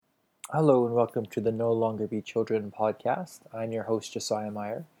Hello and welcome to the No Longer Be Children podcast. I'm your host, Josiah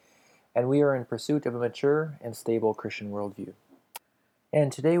Meyer, and we are in pursuit of a mature and stable Christian worldview.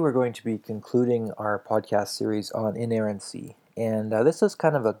 And today we're going to be concluding our podcast series on inerrancy. And this is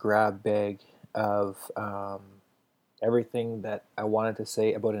kind of a grab bag of everything that I wanted to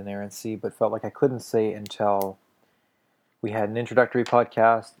say about inerrancy, but felt like I couldn't say until we had an introductory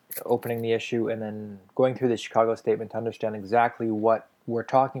podcast opening the issue and then going through the Chicago Statement to understand exactly what we're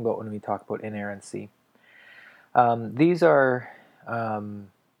talking about when we talk about inerrancy. These are, kind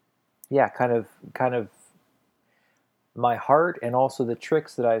of my heart and also the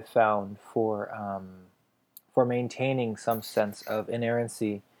tricks that I've found for maintaining some sense of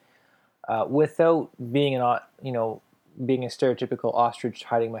inerrancy without being being a stereotypical ostrich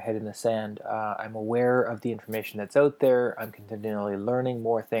hiding my head in the sand. I'm aware of the information that's out there. I'm continually learning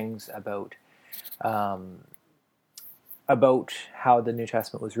more things um, about how the New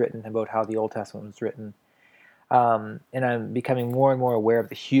Testament was written, about how the Old Testament was written. And I'm becoming more and more aware of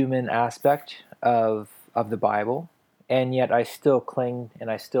the human aspect of the Bible, and yet I still cling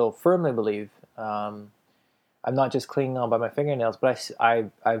and I still firmly believe. I'm not just clinging on by my fingernails, but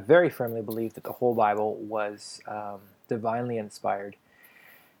I very firmly believe that the whole Bible was divinely inspired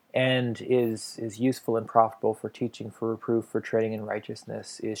and is useful and profitable for teaching, for reproof, for training in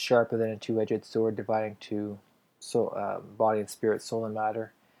righteousness, is sharper than a two-edged sword, dividing to body and spirit, soul and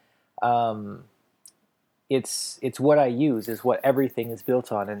matter. It's what I use, is what everything is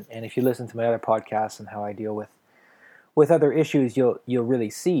built on. And if you listen to my other podcasts and how I deal with other issues, you'll really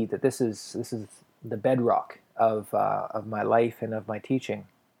see that this is the bedrock of my life and of my teaching.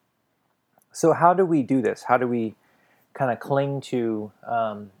 So how do we do this? How do we kind of cling to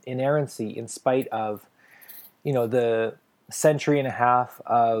inerrancy in spite of the century and a half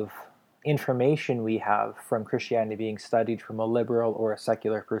of information we have from Christianity being studied from a liberal or a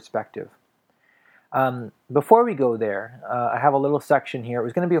secular perspective? Before we go there, I have a little section here. It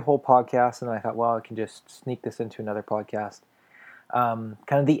was going to be a whole podcast, and I thought, well, I can just sneak this into another podcast. Kind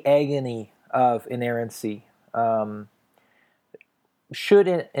of the agony of inerrancy.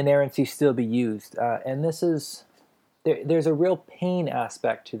 Should inerrancy still be used? And this is there's a real pain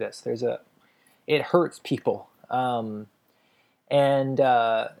aspect to this. It hurts people, and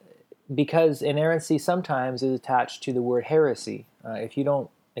because inerrancy sometimes is attached to the word heresy. If you don't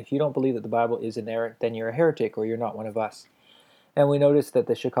believe that the Bible is inerrant, then you're a heretic or you're not one of us. And we noticed that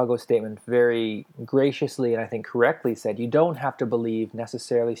the Chicago Statement very graciously and I think correctly said you don't have to believe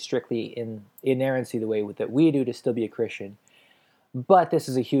necessarily strictly in inerrancy the way that we do to still be a Christian. But this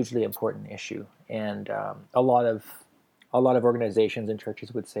is a hugely important issue, and a lot of organizations and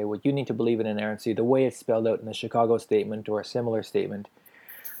churches would say, well, you need to believe in inerrancy the way it's spelled out in the Chicago Statement or a similar statement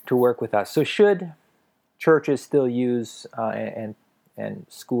to work with us. So should churches still use and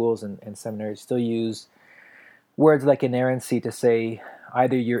schools and seminaries still use words like inerrancy to say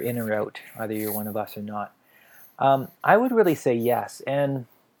either you're in or out, either you're one of us or not? I would really say yes. And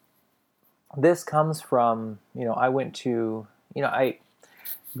this comes from, I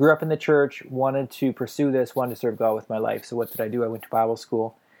grew up in the church, wanted to pursue this, wanted to serve God with my life. So what did I do? I went to Bible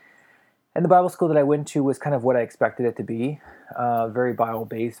school. And the Bible school that I went to was kind of what I expected it to be, very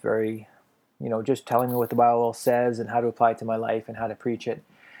Bible-based, very just telling me what the Bible says and how to apply it to my life and how to preach it.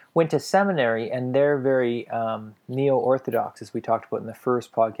 Went to seminary, and they're very neo-Orthodox, as we talked about in the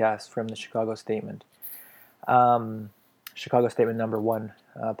first podcast from the Chicago Statement. Chicago Statement number 1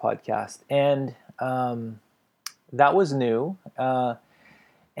 podcast. And that was new.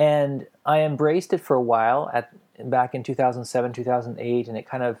 And I embraced it for a while back in 2007, 2008, and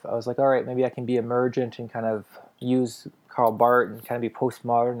I was like, all right, maybe I can be emergent and kind of use Karl Barth and kind of be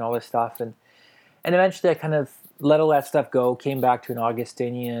postmodern and all this stuff. And eventually I kind of let all that stuff go, came back to an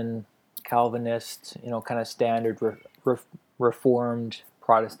Augustinian, Calvinist, kind of standard Reformed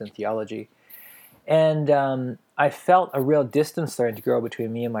Protestant theology. And I felt a real distance starting to grow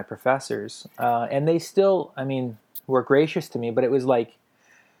between me and my professors. And they still, were gracious to me, but it was like,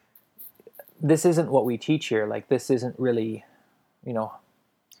 this isn't what we teach here. Like, this isn't really,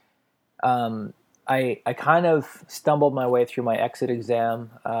 I kind of stumbled my way through my exit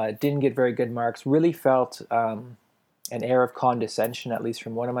exam, didn't get very good marks, really felt an air of condescension, at least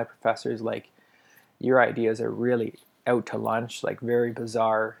from one of my professors, like, your ideas are really out to lunch, like very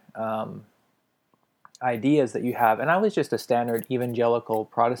bizarre ideas that you have. And I was just a standard evangelical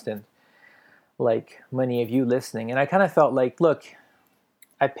Protestant, like many of you listening. And I kind of felt like, look,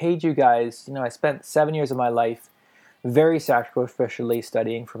 I paid you guys, I spent 7 years of my life very sacrificially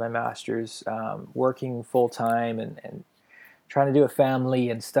studying for my master's, working full-time and trying to do a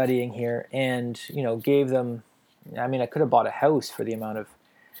family and studying here, and, gave them, I could have bought a house for the amount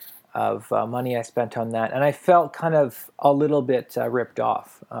money I spent on that, and I felt kind of a little bit ripped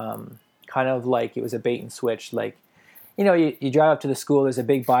off, kind of like it was a bait and switch. Like, you drive up to the school, there's a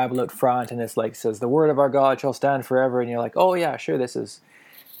big Bible out front, and it's like says, "The word of our God shall stand forever," and you're like, "Oh yeah, sure, this is."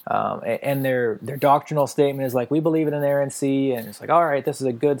 And their doctrinal statement is like, "We believe in inerrancy," and it's like, "All right, this is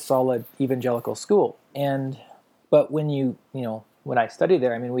a good, solid evangelical school." But when I studied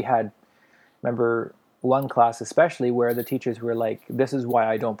there, I mean, remember one class especially where the teachers were like, "This is why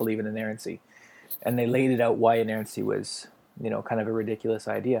I don't believe in inerrancy," and they laid it out why inerrancy was, kind of a ridiculous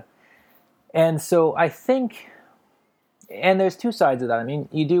idea. And so I think, and there's two sides of that. I mean,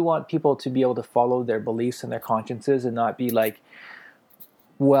 you do want people to be able to follow their beliefs and their consciences and not be like,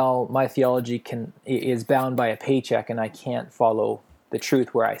 well, my theology is bound by a paycheck and I can't follow the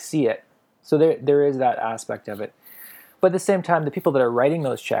truth where I see it. So there is that aspect of it. But at the same time, the people that are writing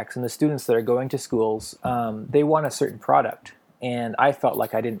those checks and the students that are going to schools, they want a certain product. And I felt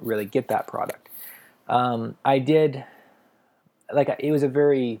like I didn't really get that product.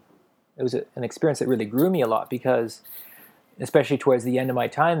 It was an experience that really grew me a lot because, especially towards the end of my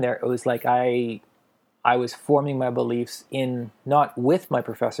time there, it was like I was forming my beliefs not with my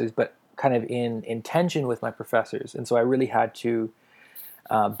professors, but kind of in tension with my professors. And so I really had to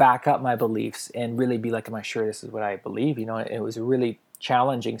back up my beliefs and really be like, am I sure this is what I believe? It was a really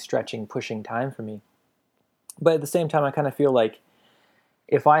challenging, stretching, pushing time for me. But at the same time, I kind of feel like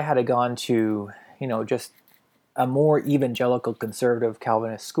if I had gone to, just a more evangelical, conservative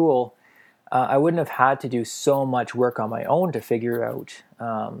Calvinist school, I wouldn't have had to do so much work on my own to figure out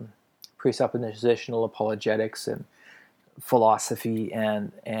presuppositional apologetics and philosophy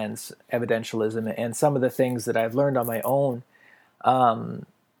and evidentialism and some of the things that I've learned on my own.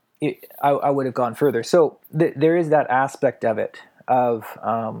 I would have gone further. So there is that aspect of it.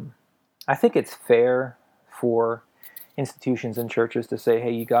 I think it's fair for institutions and churches to say,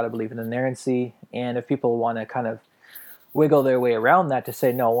 hey, you got to believe in inerrancy. And if people want to kind of wiggle their way around that to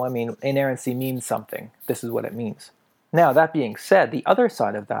say, no, I mean, inerrancy means something. This is what it means. Now, that being said, the other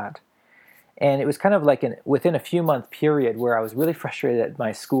side of that, and it was kind of like within a few month period where I was really frustrated at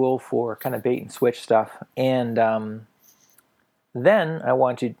my school for kind of bait and switch stuff. And then I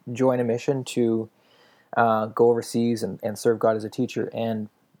wanted to join a mission to go overseas and serve God as a teacher. And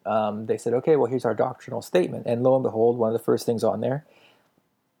they said, okay, well, here's our doctrinal statement. And lo and behold, one of the first things on there,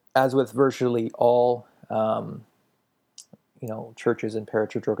 as with virtually all churches and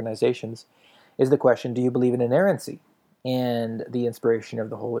parachurch organizations, is the question, do you believe in inerrancy and the inspiration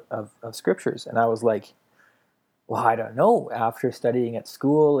of the whole of scriptures? And I was like, well, I don't know. After studying at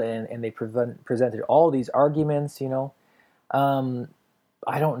school and they presented all these arguments, I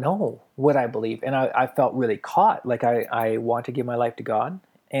don't know what I believe. And I felt really caught. Like I want to give my life to God,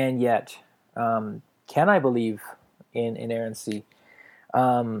 and yet can I believe in inerrancy?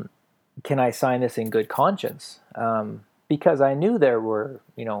 Can I sign this in good conscience? Because I knew there were,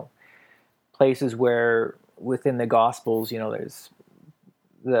 places where within the Gospels, there's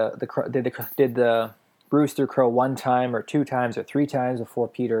did the rooster crow one time or two times or three times before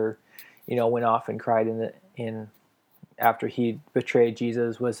Peter, went off and cried in after he betrayed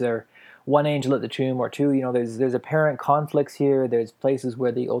Jesus? Was there one angel at the tomb or two? There's apparent conflicts here. There's places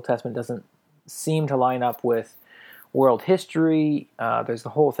where the Old Testament doesn't seem to line up with world history. There's the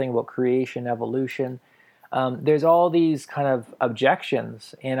whole thing about creation, evolution. There's all these kind of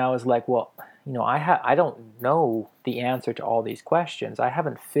objections, and I was like, well, I don't know the answer to all these questions. I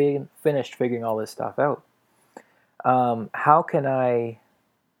haven't finished figuring all this stuff out. How can I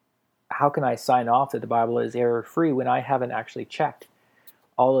sign off that the Bible is error-free when I haven't actually checked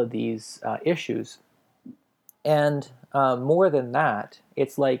all of these issues? And more than that,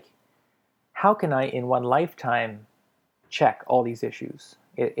 it's like, how can I, in one lifetime, check all these issues?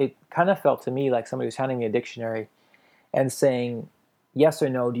 It kind of felt to me like somebody was handing me a dictionary and saying, yes or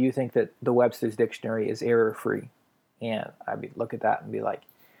no, do you think that the Webster's Dictionary is error-free? And I'd look at that and be like,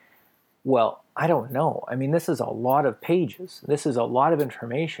 well, I don't know. I mean, this is a lot of pages. This is a lot of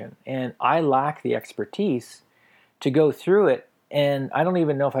information. And I lack the expertise to go through it. And I don't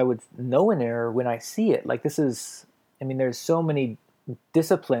even know if I would know an error when I see it. Like there's so many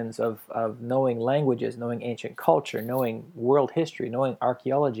disciplines of knowing languages, knowing ancient culture, knowing world history, knowing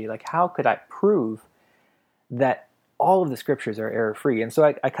archaeology. Like, how could I prove that all of the scriptures are error-free? And so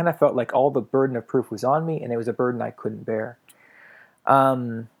I kind of felt like all the burden of proof was on me, and it was a burden I couldn't bear.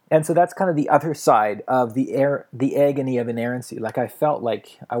 And so that's kind of the other side of the agony of inerrancy. Like, I felt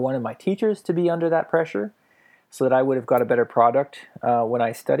like I wanted my teachers to be under that pressure so that I would have got a better product when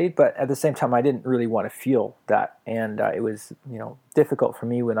I studied. But at the same time, I didn't really want to feel that. And it was, difficult for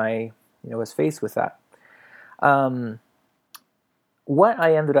me when I, was faced with that. what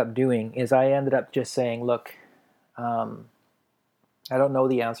I ended up doing is I ended up just saying, look, I don't know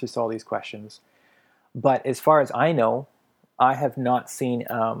the answers to all these questions, but as far as I know, I have not seen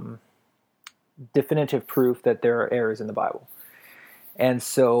definitive proof that there are errors in the Bible. And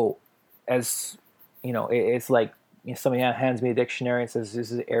so, as it's like, somebody hands me a dictionary and says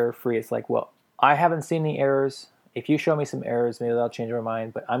this is error free. It's like, well, I haven't seen any errors. If you show me some errors, maybe that'll change my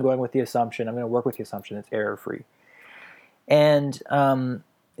mind. But I'm going with the assumption. I'm going to work with the assumption it's error free. And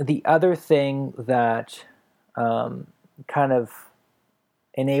the other thing that kind of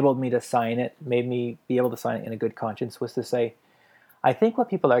enabled me to sign it, made me be able to sign it in a good conscience, was to say, I think what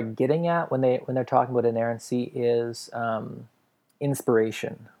people are getting at when they're talking about inerrancy is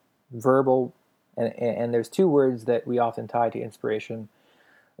inspiration, verbal, and there's two words that we often tie to inspiration: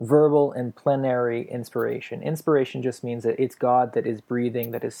 verbal and plenary inspiration. Inspiration just means that it's God that is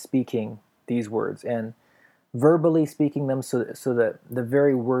breathing, that is speaking these words, and verbally speaking them, so that the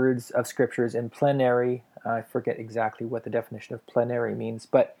very words of scriptures in plenary, I forget exactly what the definition of plenary means,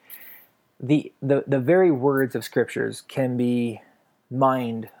 but the very words of scriptures can be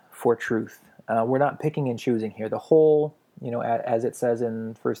mined for truth. We're not picking and choosing here. The whole, as it says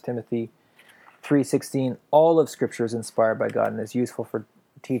in 1 Timothy 3:16, all of scripture is inspired by God and is useful for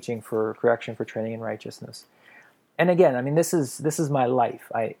teaching, for correction, for training in righteousness. And again, I mean, this is my life.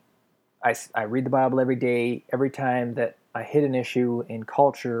 I read the Bible every day. Every time that I hit an issue in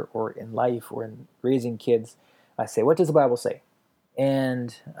culture or in life or in raising kids, I say, what does the Bible say?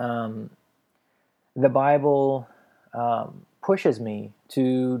 And the Bible pushes me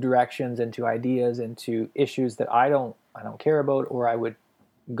to directions and to ideas and to issues that I don't care about, or I would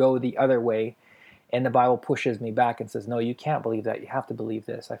go the other way. And the Bible pushes me back and says, no, you can't believe that. You have to believe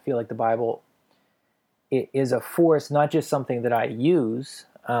this. I feel like the Bible is a force, not just something that I use,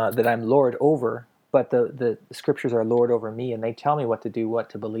 that I'm Lord over, but the scriptures are Lord over me, and they tell me what to do, what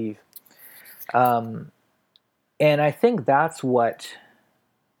to believe. And I think that's what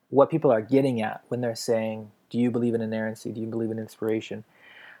people are getting at when they're saying, do you believe in inerrancy? Do you believe in inspiration?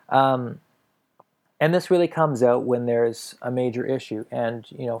 And this really comes out when there's a major issue. And,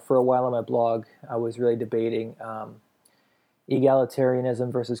 for a while on my blog, I was really debating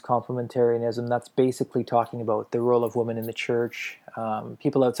egalitarianism versus complementarianism. That's basically talking about the role of women in the church.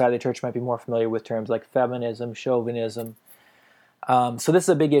 People outside the church might be more familiar with terms like feminism, chauvinism. So this is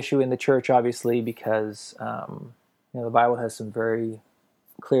a big issue in the church, obviously, because the Bible has some very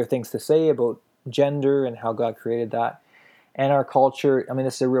clear things to say about gender and how God created that. And our culture, I mean,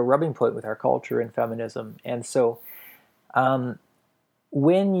 this is a real rubbing point with our culture and feminism. And so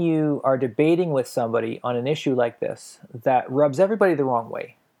when you are debating with somebody on an issue like this that rubs everybody the wrong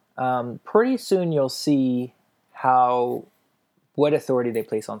way, pretty soon you'll see what authority they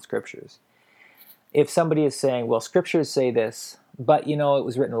place on scriptures. If somebody is saying, well, scriptures say this, but it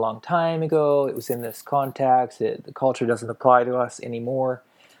was written a long time ago, it was in this context, the culture doesn't apply to us anymore.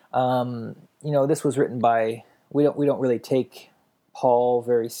 This was written by, we don't really take Paul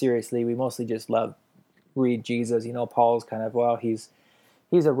very seriously. We mostly just read Jesus. Paul's kind of, well, he's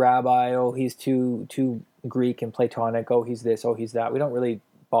a rabbi. Oh, he's too Greek and Platonic. Oh, he's this. Oh, he's that. We don't really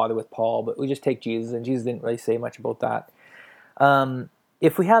bother with Paul, but we just take Jesus, and Jesus didn't really say much about that.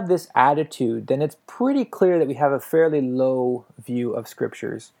 If we have this attitude, then it's pretty clear that we have a fairly low view of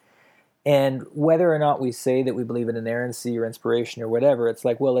scriptures. And whether or not we say that we believe in inerrancy or inspiration or whatever, it's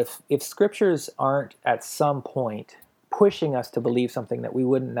like, well, if scriptures aren't at some point pushing us to believe something that we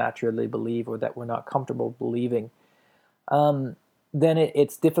wouldn't naturally believe or that we're not comfortable believing, then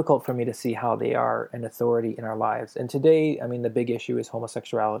it's difficult for me to see how they are an authority in our lives. And today, I mean, the big issue is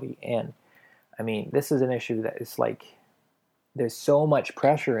homosexuality. And I mean, this is an issue that is like, there's so much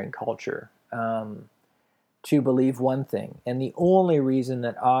pressure in culture to believe one thing. And the only reason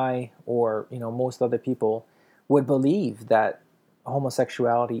that I, or most other people, would believe that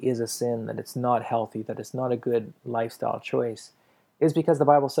homosexuality is a sin, that it's not healthy, that it's not a good lifestyle choice, is because the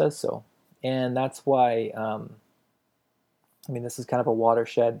Bible says so. And that's why, this is kind of a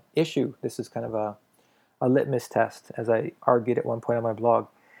watershed issue. This is kind of a litmus test, as I argued at one point on my blog.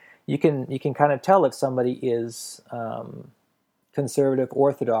 You can kind of tell if somebody is conservative,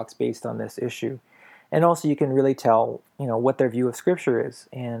 orthodox based on this issue. And also you can really tell, what their view of Scripture is.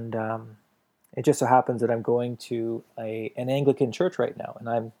 And it just so happens that I'm going to an Anglican church right now, and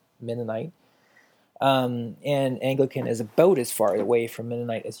I'm Mennonite. And Anglican is about as far away from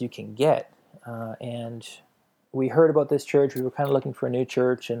Mennonite as you can get. And we heard about this church. We were kind of looking for a new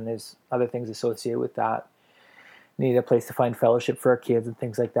church, and there's other things associated with that. We needed a place to find fellowship for our kids and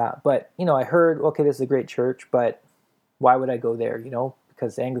things like that. But, I heard, okay, this is a great church, but why would I go there?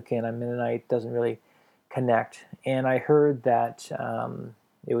 Because Anglican, I'm Mennonite, doesn't really connect, and I heard that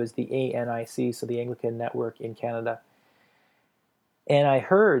it was the ANIC, so the Anglican Network in Canada, and I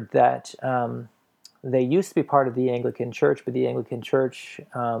heard that they used to be part of the Anglican Church, but the Anglican Church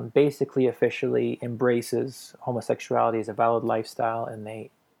basically officially embraces homosexuality as a valid lifestyle, and they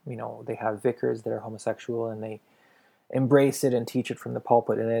have vicars that are homosexual, and they embrace it and teach it from the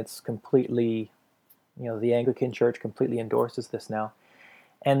pulpit, and it's completely, the Anglican Church completely endorses this now.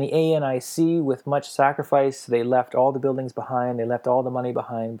 And the ANIC, with much sacrifice, they left all the buildings behind, they left all the money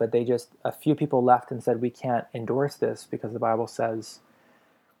behind, but a few people left and said, we can't endorse this because the Bible says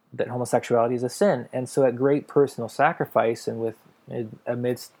that homosexuality is a sin. And so at great personal sacrifice and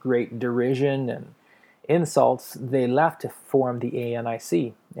amidst great derision and insults, they left to form the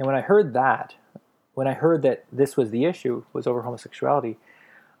ANIC. And when I heard that this was the issue, was over homosexuality,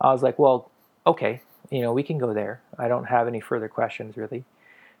 I was like, well, okay, we can go there. I don't have any further questions, really.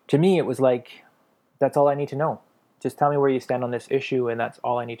 To me, it was like, that's all I need to know. Just tell me where you stand on this issue, and that's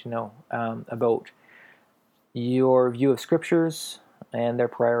all I need to know about your view of scriptures and their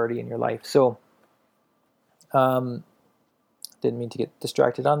priority in your life. So, didn't mean to get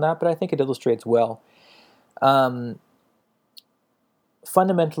distracted on that, but I think it illustrates well.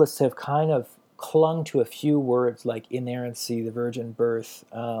 Fundamentalists have kind of clung to a few words like inerrancy, the virgin birth,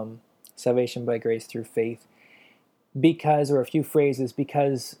 salvation by grace through faith, or a few phrases,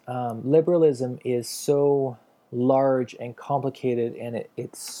 because liberalism is so large and complicated, and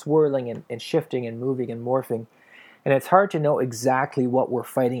it's swirling and shifting and moving and morphing, and it's hard to know exactly what we're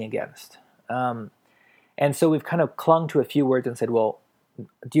fighting against. And so we've kind of clung to a few words and said, well,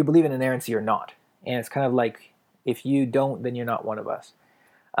 do you believe in inerrancy or not? And it's kind of like, if you don't, then you're not one of us.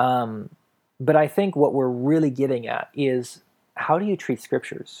 But I think what we're really getting at is, how do you treat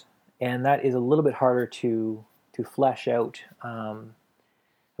scriptures? And that is a little bit harder to flesh out.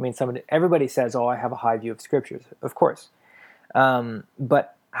 Everybody says, oh, I have a high view of scriptures, of course.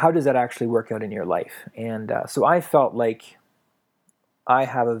 But how does that actually work out in your life? And so I felt like I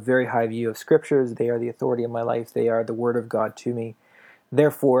have a very high view of scriptures. They are the authority in my life. They are the word of God to me.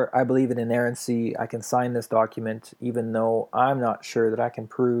 Therefore, I believe in inerrancy. I can sign this document, even though I'm not sure that I can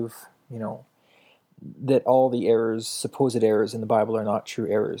prove, that all the supposed errors in the Bible are not true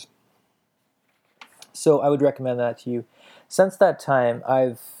errors. So I would recommend that to you. Since that time,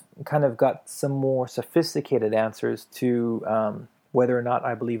 I've kind of got some more sophisticated answers to whether or not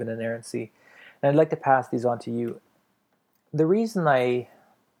I believe in inerrancy. And I'd like to pass these on to you. The reason my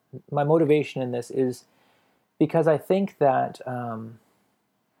motivation in this is because I think that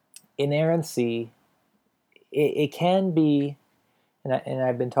inerrancy, it can be, and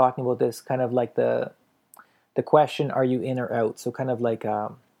I've been talking about this, kind of like the question, are you in or out? So kind of like I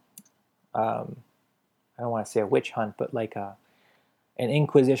don't want to say a witch hunt, but like an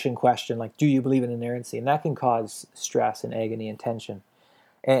inquisition question, like, do you believe in inerrancy? And that can cause stress and agony and tension.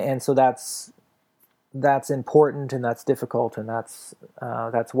 And so that's important, and that's difficult, and that's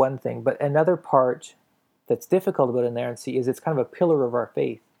one thing. But another part that's difficult about inerrancy is it's kind of a pillar of our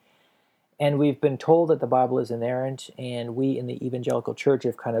faith. And we've been told that the Bible is inerrant, and we in the evangelical church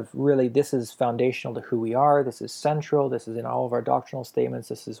have kind of really, this is foundational to who we are, this is central, this is in all of our doctrinal statements,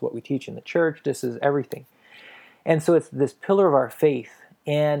 this is what we teach in the church, this is everything. And so it's this pillar of our faith,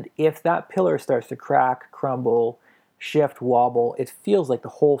 and if that pillar starts to crack, crumble, shift, wobble, it feels like the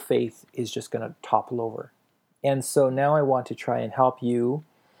whole faith is just going to topple over. And so now I want to try and help you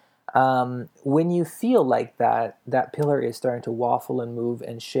when you feel like that pillar is starting to waffle and move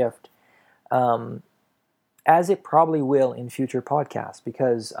and shift, as it probably will in future podcasts,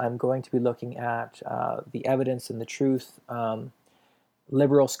 because I'm going to be looking at the evidence and the truth,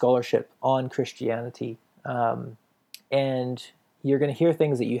 liberal scholarship on Christianity, and you're going to hear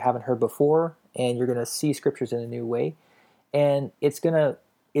things that you haven't heard before, and you're going to see scriptures in a new way, and it's going to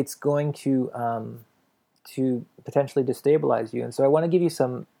potentially destabilize you. And so I want to give you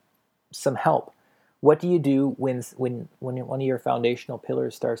some help. What do you do when one of your foundational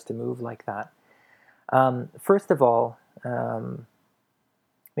pillars starts to move like that? First of all,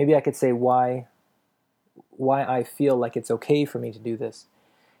 maybe I could say why I feel like it's okay for me to do this.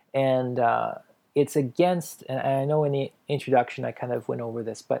 And it's against, and I know in the introduction I kind of went over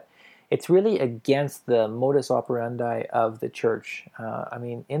this, but it's really against the modus operandi of the church.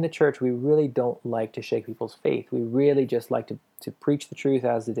 In the church, we really don't like to shake people's faith. We really just like to preach the truth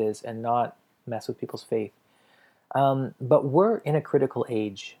as it is and not mess with people's faith. But we're in a critical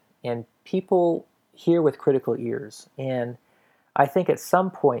age, and people hear with critical ears. And I think at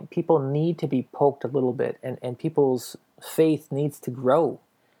some point, people need to be poked a little bit, and people's faith needs to grow.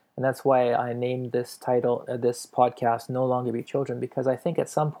 And that's why I named this title, this podcast, No Longer Be Children, because I think at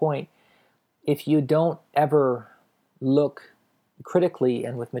some point, if you don't ever look critically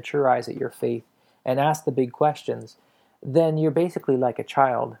and with mature eyes at your faith and ask the big questions, then you're basically like a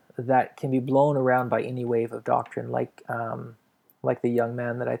child that can be blown around by any wave of doctrine, like the young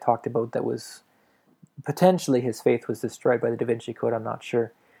man that I talked about that was potentially his faith was destroyed by the Da Vinci Code. I'm not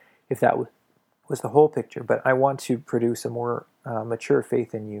sure if that was the whole picture, but I want to produce a more mature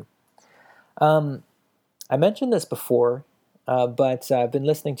faith in you. I mentioned this before, but I've been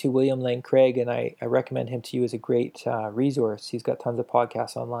listening to William Lane Craig, and I recommend him to you as a great resource. He's got tons of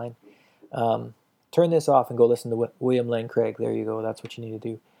podcasts online. Turn this off and go listen to William Lane Craig. There you go. That's what you need to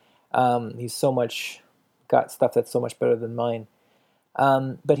do. He's got stuff that's so much better than mine.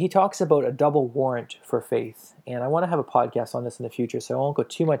 But he talks about a double warrant for faith, and I want to have a podcast on this in the future, so I won't go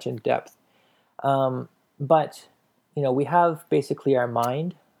too much in depth. But we have basically our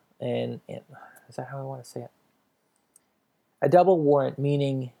mind, and is that how I want to say it? A double warrant,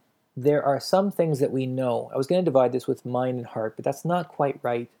 meaning there are some things that we know. I was going to divide this with mind and heart, but that's not quite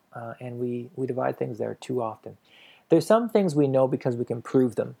right, and we divide things there too often. There's some things we know because we can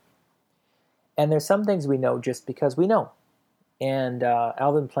prove them, and there's some things we know just because we know. And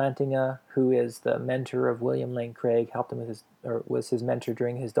Alvin Plantinga, who is the mentor of William Lane Craig, helped him was his mentor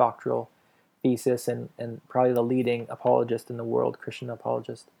during his doctoral thesis, and probably the leading apologist in the world, Christian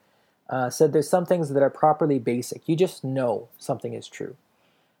apologist, said there's some things that are properly basic. You just know something is true.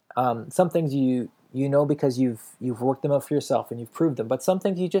 Some things you know because you've worked them out for yourself and you've proved them, but some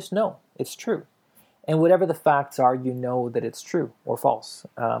things you just know it's true. And whatever the facts are, you know that it's true or false,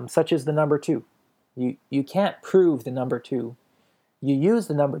 such as the number 2. You can't prove the number 2. You use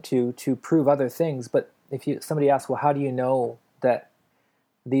the number 2 to prove other things, but if somebody asks, well, how do you know that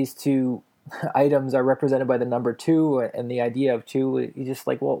these two items are represented by the number 2 and the idea of 2, you just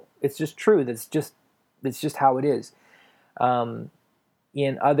like, well, it's just true. It's just how it is.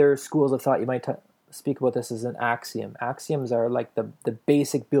 In other schools of thought, you might speak about this as an axiom. Axioms are like the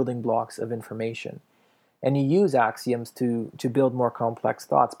basic building blocks of information, and you use axioms to build more complex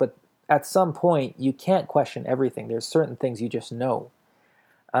thoughts, but at some point, you can't question everything. There's certain things you just know.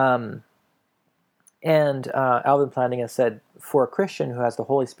 And Alvin Plantinga said, for a Christian who has the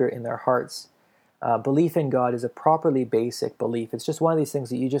Holy Spirit in their hearts, belief in God is a properly basic belief. It's just one of these things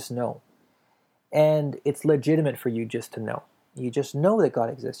that you just know. And it's legitimate for you just to know. You just know that God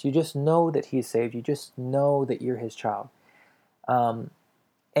exists. You just know that He's saved. You just know that you're His child. And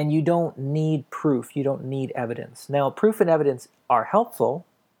you don't need proof. You don't need evidence. Now, proof and evidence are helpful.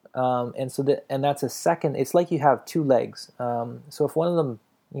 And that's a second. It's like you have 2 legs. So if one of them,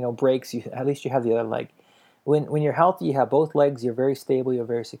 breaks, at least you have the other leg. When you're healthy, you have both legs. You're very stable. You're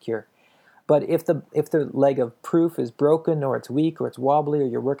very secure. But if the leg of proof is broken, or it's weak, or it's wobbly, or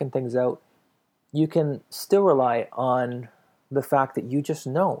you're working things out, you can still rely on the fact that you just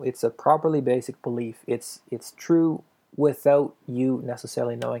know. It's a properly basic belief. It's true without you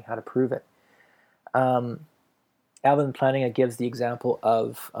necessarily knowing how to prove it. Alvin Plantinga gives the example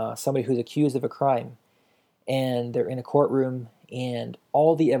of somebody who's accused of a crime, and they're in a courtroom, and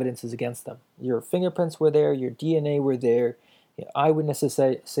all the evidence is against them. Your fingerprints were there, your DNA were there, eyewitnesses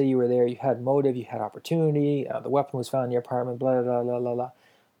say you were there, you had motive, you had opportunity, the weapon was found in your apartment, blah, blah, blah, blah, blah.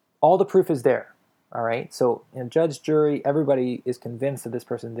 All the proof is there, all right? So, judge, jury, everybody is convinced that this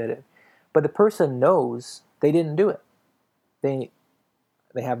person did it. But the person knows they didn't do it. They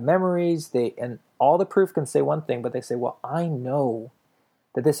have memories, and all the proof can say one thing, but they say, well, I know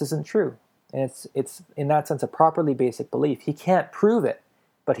that this isn't true. And it's in that sense a properly basic belief. He can't prove it,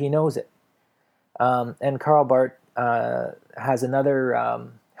 but he knows it. And Karl Barth has another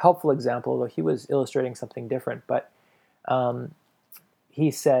helpful example, though he was illustrating something different. But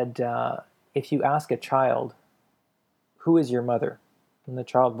he said, if you ask a child, who is your mother? And the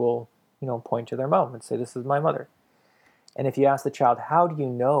child will, point to their mom and say, this is my mother. And if you ask the child, how do you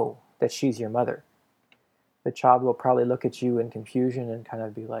know that she's your mother? The child will probably look at you in confusion and kind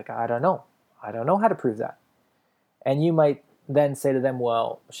of be like, I don't know. I don't know how to prove that. And you might then say to them,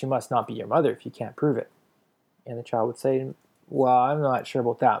 well, she must not be your mother if you can't prove it. And the child would say, well, I'm not sure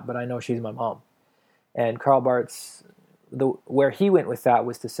about that, but I know she's my mom. And Karl Barth's, where he went with that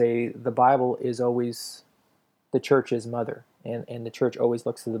was to say the Bible is always the church's mother. And the church always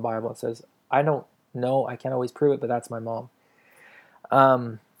looks to the Bible and says, I don't know, I can't always prove it, but that's my mom.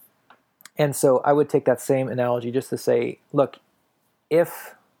 And so I would take that same analogy just to say, look,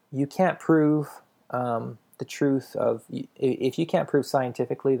 if you can't prove the truth of, if you can't prove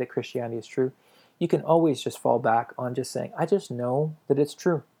scientifically that Christianity is true, you can always just fall back on just saying, I just know that it's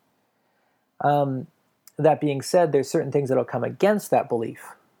true. That being said, there's certain things that will come against that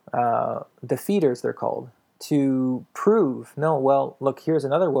belief. Defeaters, they're called, to prove, no, well, look, here's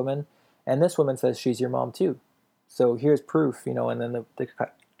another woman, And this woman says she's your mom too. So here's proof, and then the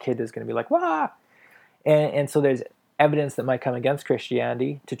kid is going to be like, wah! And so there's evidence that might come against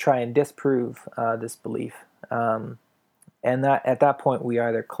Christianity to try and disprove this belief. And that at that point, we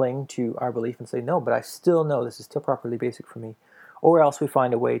either cling to our belief and say, no, but I still know this is still properly basic for me. Or else we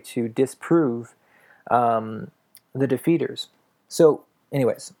find a way to disprove the defeaters. So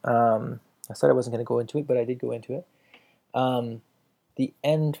anyways, I said I wasn't going to go into it, but I did go into it. The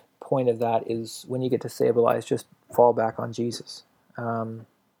end point of that is when you get to stabilize, just fall back on Jesus.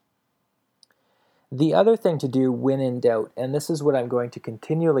 The other thing to do when in doubt, and this is what I'm going to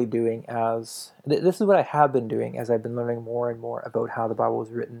continually doing this is what I have been doing as I've been learning more and more about how the Bible was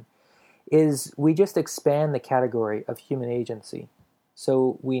written, is we just expand the category of human agency.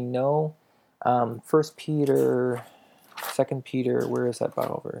 So we know 1 Peter, 2 Peter, where is that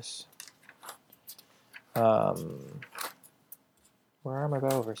Bible verse? Where are my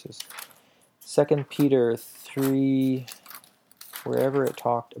Bible verses? 2 Peter 3, wherever it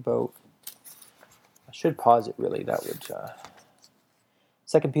talked about, I should pause it really, that would,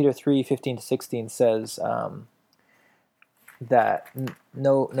 2 Peter 3, 15-16 says that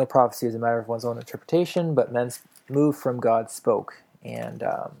no prophecy is a matter of one's own interpretation, but men moved from God spoke. And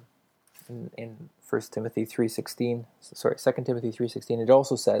in 2 Timothy 3:16, it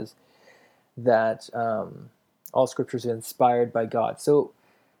also says that all scriptures are inspired by God. So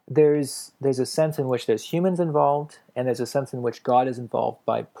there's a sense in which there's humans involved, and there's a sense in which God is involved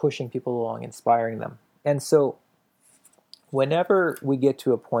by pushing people along, inspiring them. And so whenever we get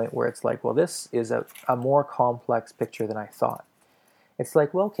to a point where it's like, well, this is a more complex picture than I thought, it's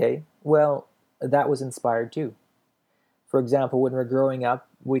like, well, okay, well, that was inspired too. For example, when we're growing up,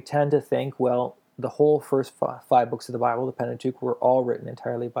 we tend to think, well, the whole first 5 books of the Bible, the Pentateuch, were all written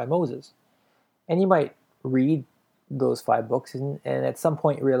entirely by Moses. And you might read those 5 books and at some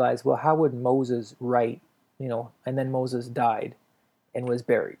point realize, well, how would Moses write, and then Moses died and was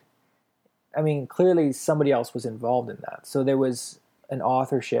buried? I mean, clearly somebody else was involved in that. So there was an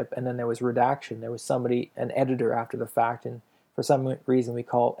authorship, and then there was redaction. There was an editor after the fact, and for some reason we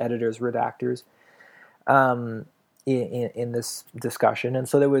call editors redactors in this discussion. And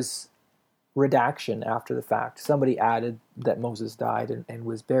so there was redaction after the fact. Somebody added that Moses died and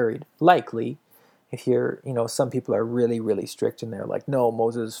was buried. Likely, if some people are really, really strict and they're like, no,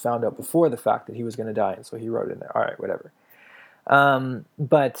 Moses found out before the fact that he was going to die, and so he wrote it in there. All right, whatever.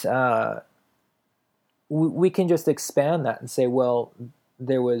 But we can just expand that and say, well,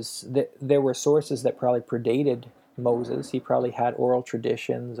 there were sources that probably predated Moses. He probably had oral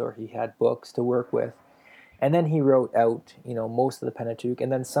traditions, or he had books to work with. And then he wrote out, most of the Pentateuch,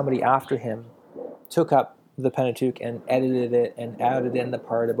 and then somebody after him took up the Pentateuch and edited it and added in the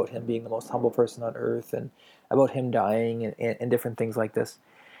part about him being the most humble person on earth and about him dying and different things like this.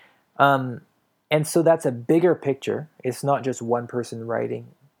 And so that's a bigger picture. It's not just one person writing,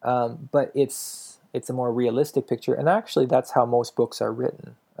 but it's a more realistic picture. And actually, that's how most books are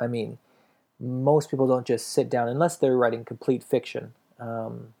written. I mean, most people don't just sit down, unless they're writing complete fiction.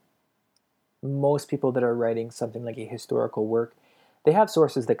 Most people that are writing something like a historical work, they have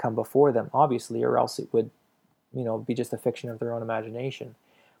sources that come before them, obviously, or else it would, be just a fiction of their own imagination.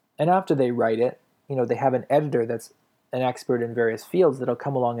 And after they write it, they have an editor that's an expert in various fields that'll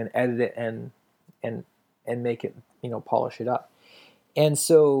come along and edit it and make it, polish it up. And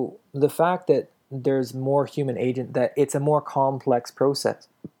so the fact that there's more human agent, that it's a more complex process,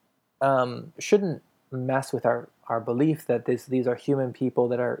 shouldn't mess with our belief that these are human people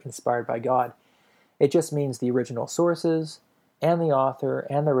that are inspired by God. It just means the original sources and the author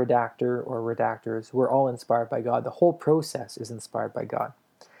and the redactor or redactors were all inspired by God. The whole process is inspired by God.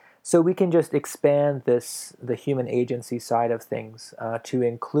 So we can just expand the human agency side of things to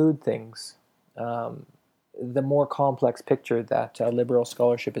include things, the more complex picture that liberal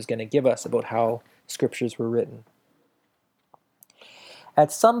scholarship is going to give us about how scriptures were written.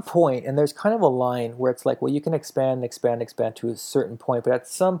 At some point, and there's kind of a line where it's like, well, you can expand to a certain point, but at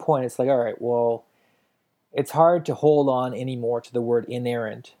some point it's like, all right, well, it's hard to hold on anymore to the word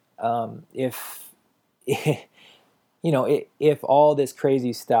inerrant if all this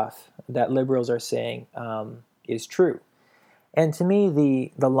crazy stuff that liberals are saying is true. And to me,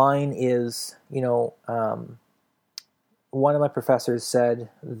 the line is, one of my professors said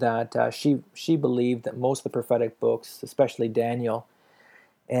that she believed that most of the prophetic books, especially Daniel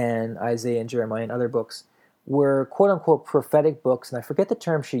and Isaiah and Jeremiah and other books, were quote-unquote prophetic books, and I forget the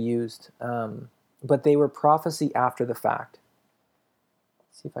term she used, but they were prophecy after the fact.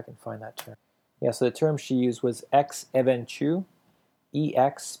 Let's see if I can find that term. Yeah, so the term she used was ex eventu,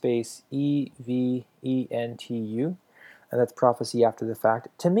 EX space EVENTU. and that's prophecy after the fact.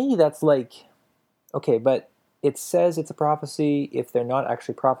 To me, that's like, okay, but it says it's a prophecy if they're not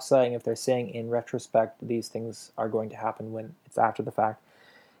actually prophesying, if they're saying in retrospect these things are going to happen when it's after the fact.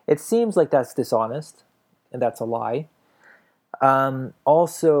 It seems like that's dishonest, and that's a lie.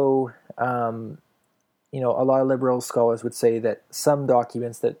 Also, a lot of liberal scholars would say that some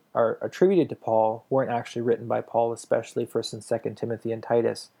documents that are attributed to Paul weren't actually written by Paul, especially 1st and 2nd Timothy and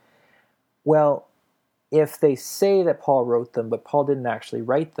Titus. Well, if they say that Paul wrote them, but Paul didn't actually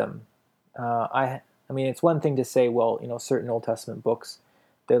write them, I mean, it's one thing to say, well, certain Old Testament books,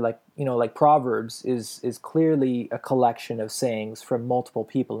 they're like Proverbs is clearly a collection of sayings from multiple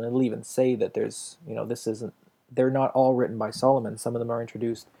people, and it'll even say that they're not all written by Solomon. Some of them are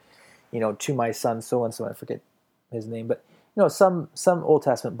introduced, to my son so and so. I forget his name, but some Old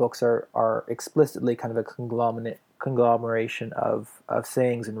Testament books are explicitly kind of a conglomeration of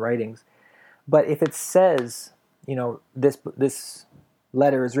sayings and writings. But if it says, this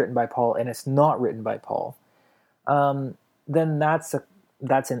letter is written by Paul and it's not written by Paul, then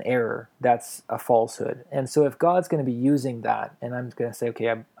that's an error. That's a falsehood. And so if God's going to be using that, and I'm going to say,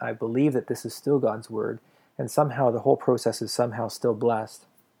 okay, I believe that this is still God's word, and somehow the whole process is somehow still blessed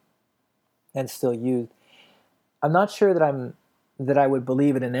and still used, I'm not sure that I would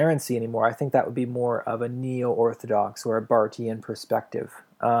believe in inerrancy anymore. I think that would be more of a neo-orthodox or a Bartian perspective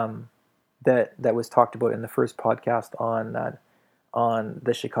that was talked about in the first podcast on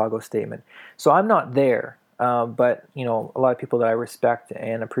the Chicago Statement. So I'm not there, but a lot of people that I respect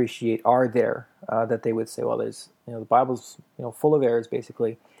and appreciate are there. That they would say, well, there's the Bible's full of errors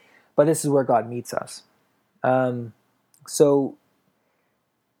basically, but this is where God meets us. So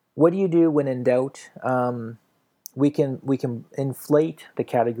what do you do when in doubt? We can inflate the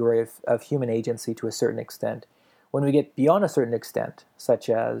category of human agency to a certain extent. When we get beyond a certain extent, such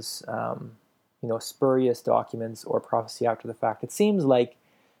as spurious documents or prophecy after the fact, it seems like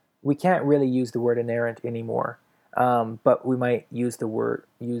we can't really use the word inerrant anymore. But we might use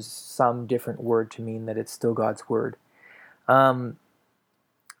some different word to mean that it's still God's word.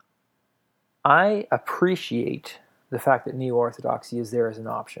 I appreciate the fact that neo-orthodoxy is there as an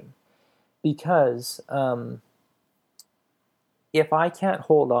option, because if I can't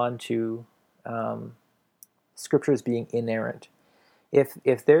hold on to scriptures being inerrant,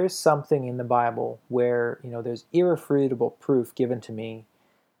 if there's something in the Bible where there's irrefutable proof given to me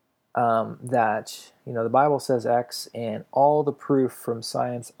that the Bible says X, and all the proof from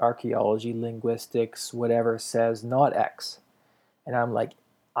science, archaeology, linguistics, whatever says not X, and I'm like,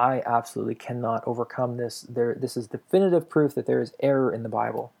 I absolutely cannot overcome this. This is definitive proof that there is error in the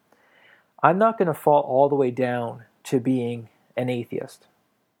Bible. I'm not going to fall all the way down to being an atheist.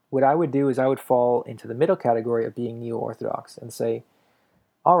 What I would do is I would fall into the middle category of being neo-orthodox and say,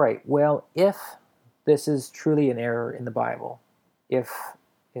 all right, well, if this is truly an error in the Bible, if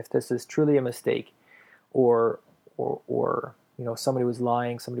this is truly a mistake, or somebody was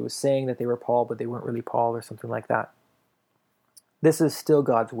lying, somebody was saying that they were Paul but they weren't really Paul, or something like that, this is still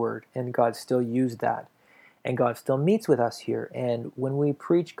God's word, and God still used that, and God still meets with us here, and when we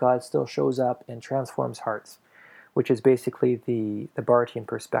preach, God still shows up and transforms hearts, which is basically the Bartian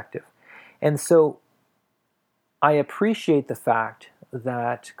perspective. And so I appreciate the fact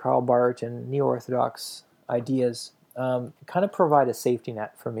that Karl Barth and neo-orthodox ideas kind of provide a safety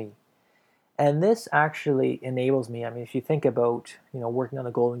net for me. And this actually enables me, I mean, if you think about, working on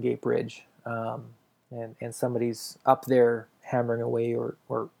the Golden Gate Bridge, and somebody's up there hammering away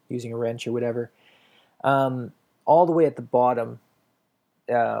or using a wrench or whatever, all the way at the bottom,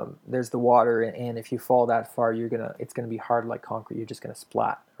 there's the water, and if you fall that far, it's gonna be hard like concrete. You're just gonna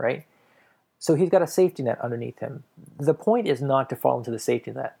splat, right? So he's got a safety net underneath him. The point is not to fall into the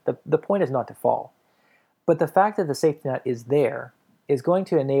safety net. The point is not to fall. But the fact that the safety net is there is going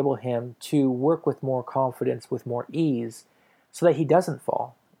to enable him to work with more confidence, with more ease, so that he doesn't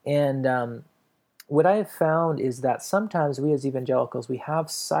fall. And what I have found is that sometimes we as evangelicals,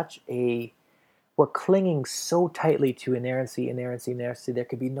 we're clinging so tightly to inerrancy. There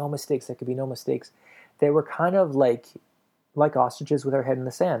could be no mistakes, that we're kind of like ostriches with our head in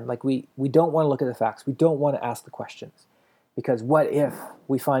the sand. Like we don't want to look at the facts. We don't want to ask the questions, because what if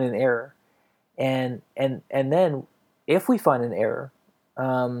we find an error? And then if we find an error,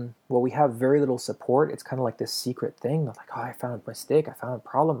 we have very little support. It's kind of like this secret thing. Like, oh, I found a mistake. I found a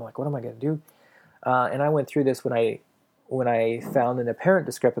problem. Like, what am I going to do? And I went through this when I found an apparent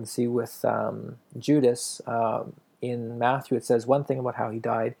discrepancy with Judas. In Matthew, it says one thing about how he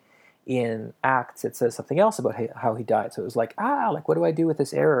died. In Acts, it says something else about how he died. So it was like, what do I do with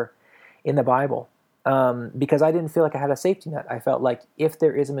this error in the Bible? because I didn't feel like I had a safety net. I felt like if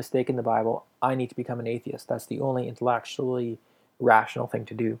there is a mistake in the Bible, I need to become an atheist. That's the only intellectually rational thing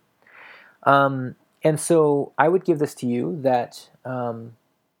to do. And so I would give this to you that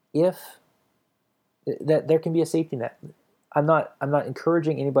if that there can be a safety net. I'm not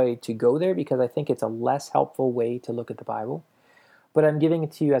encouraging anybody to go there because I think it's a less helpful way to look at the Bible. But I'm giving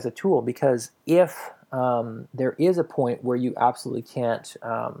it to you as a tool because if there is a point where you absolutely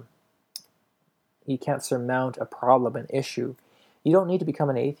you can't surmount a problem, an issue, you don't need to become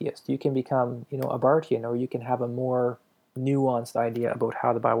an atheist. You can become, a Bartian, or you can have a more nuanced idea about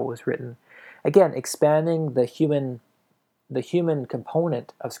how the Bible was written. Again, expanding the human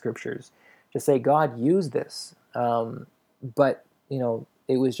component of scriptures to say God used this, but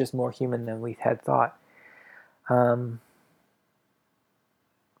it was just more human than we had thought.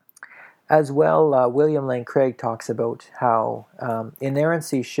 As well, William Lane Craig talks about how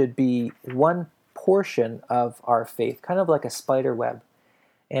inerrancy should be one portion of our faith, kind of like a spider web.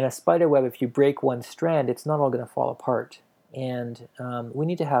 And a spider web, if you break one strand, it's not all going to fall apart. And we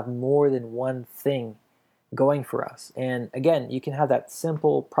need to have more than one thing going for us. And again, you can have that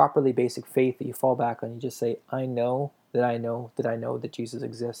simple, properly basic faith that you fall back on. You just say, I know that I know that I know that Jesus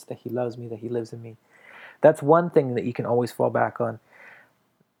exists, that he loves me, that he lives in me. That's one thing that you can always fall back on.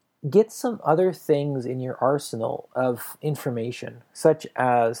 Get some other things in your arsenal of information, such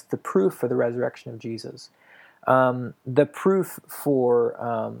as the proof for the resurrection of Jesus, the proof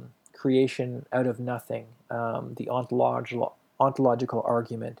for creation out of nothing, the ontological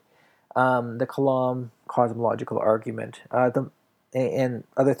argument, the Kalam cosmological argument, and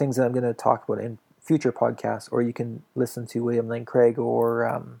other things that I'm going to talk about in future podcasts, or you can listen to William Lane Craig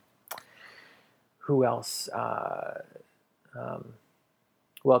or who else?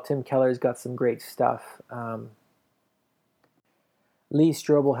 Well, Tim Keller's got some great stuff. Lee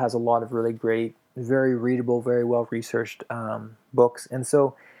Strobel has a lot of really great, very readable, very well-researched books. And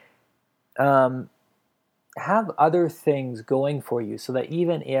so have other things going for you so that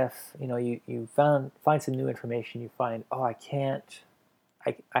even if you find some new information, you find, I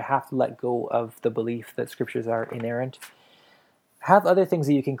have to let go of the belief that scriptures are inerrant. Have other things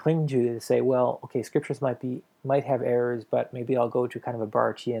that you can cling to say, well, okay, scriptures might have errors, but maybe I'll go to kind of a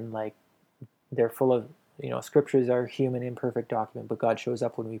Bartian, like they're full of, scriptures are human, imperfect document, but God shows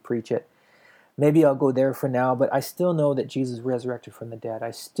up when we preach it. Maybe I'll go there for now, but I still know that Jesus resurrected from the dead. I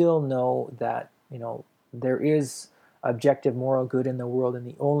still know that, there is objective moral good in the world, and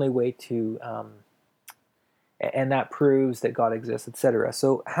the only way to, and that proves that God exists, etc.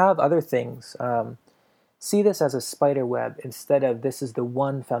 So have other things. See this as a spider web instead of this is the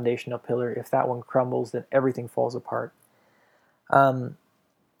one foundational pillar. If that one crumbles, then everything falls apart. And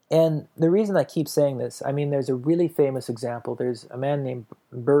the reason I keep saying this, there's a really famous example. There's a man named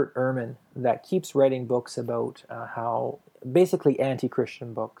Bert Ehrman that keeps writing books about how, basically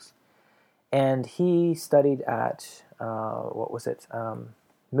anti-Christian books. And he studied at,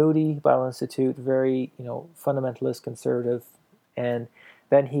 Moody Bible Institute, very, fundamentalist, conservative, and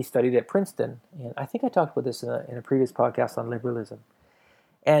then he studied at Princeton, and I think I talked about this in a previous podcast on liberalism.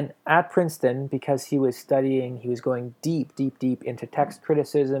 And at Princeton, because he was going deep, deep, deep into text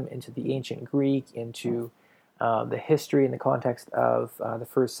criticism, into the ancient Greek, into the history and the context of the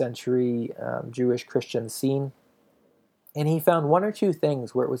first century Jewish Christian scene. And he found one or two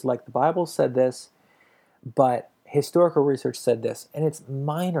things where it was like the Bible said this, but historical research said this. And it's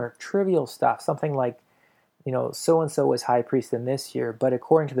minor, trivial stuff, something like, so-and-so was high priest in this year, but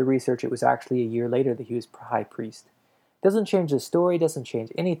according to the research, it was actually a year later that he was high priest. Doesn't change the story, doesn't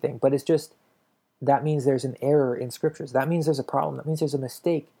change anything, but it's just, that means there's an error in scriptures. That means there's a problem. That means there's a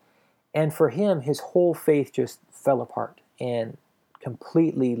mistake. And for him, his whole faith just fell apart and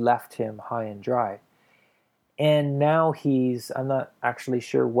completely left him high and dry. And now I'm not actually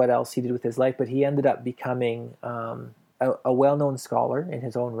sure what else he did with his life, but he ended up becoming a well-known scholar in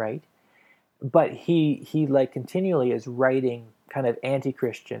his own right. But he like continually is writing kind of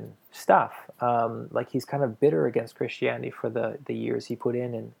anti-Christian stuff. Like he's kind of bitter against Christianity for the years he put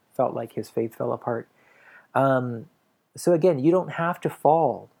in and felt like his faith fell apart. So again, you don't have to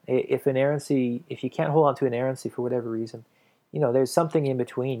fall. If you can't hold on to inerrancy for whatever reason, there's something in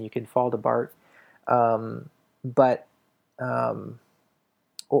between. You can fall to Bart. Or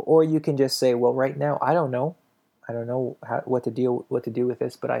you can just say, well, right now, I don't know what to do with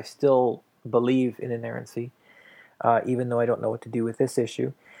this, but I still believe in inerrancy, even though I don't know what to do with this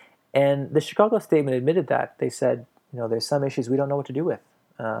issue. And the Chicago Statement admitted that. They said, there's some issues we don't know what to do with.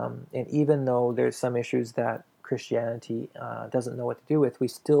 And even though there's some issues that Christianity doesn't know what to do with, we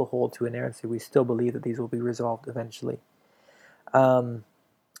still hold to inerrancy. We still believe that these will be resolved eventually.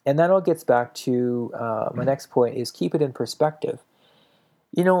 And that all gets back to my next point is keep it in perspective.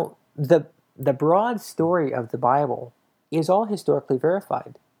 You know, the broad story of the Bible is all historically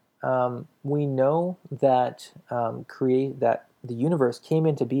verified. We know that that the universe came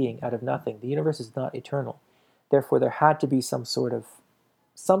into being out of nothing. The universe is not eternal. Therefore, there had to be some sort of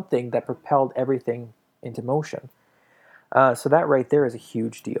something that propelled everything into motion. So that right there is a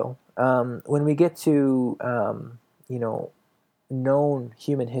huge deal. When we get to you know, known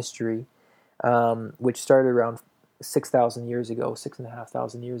human history, which started around 6,000 years ago,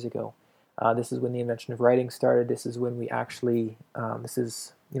 6,500 years ago. This is when the invention of writing started. This is when we actually, this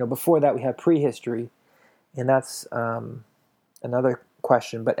is, you know, before that we have prehistory, and that's another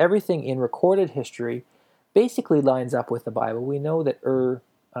question. But everything in recorded history basically lines up with the Bible. We know that Ur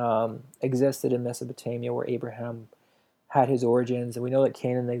existed in Mesopotamia, where Abraham had his origins, and we know that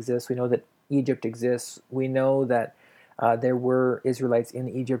Canaan exists. We know that Egypt exists. We know that there were Israelites in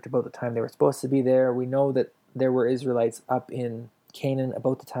Egypt about the time they were supposed to be there. We know that there were Israelites up in Canaan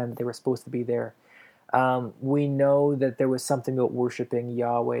about the time that they were supposed to be there. We know that there was something about worshiping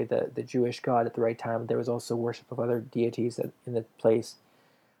Yahweh, the Jewish God, at the right time. There was also worship of other deities in the place.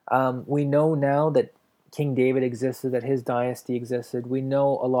 We know now that King David existed, that his dynasty existed. We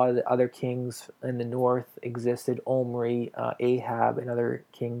know a lot of the other kings in the north existed, Omri, Ahab, and other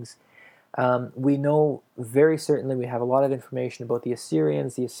kings. We know very certainly, we have a lot of information about the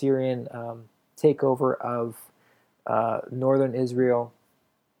Assyrians, the Assyrian takeover of northern Israel.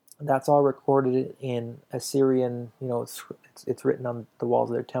 That's all recorded in Assyrian, you know, it's written on the walls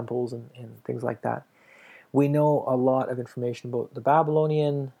of their temples and things like that. We know a lot of information about the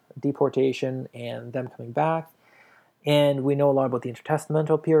Babylonian deportation and them coming back. And we know a lot about the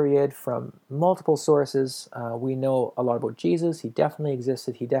intertestamental period from multiple sources. We know a lot about Jesus. He definitely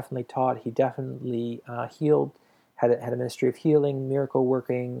existed. He definitely taught. He definitely healed, had a ministry of healing, miracle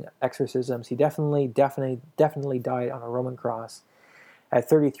working, exorcisms. He definitely died on a Roman cross at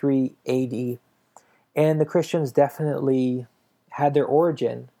 33 AD. And the Christians definitely had their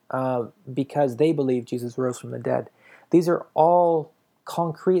origin because they believed Jesus rose from the dead. These are all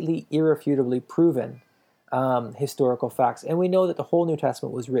concretely, irrefutably proven historical facts. And we know that the whole New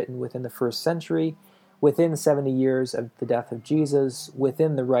Testament was written within the first century, within 70 years of the death of Jesus,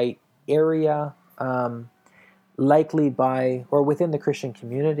 within the right area, likely by, or within the Christian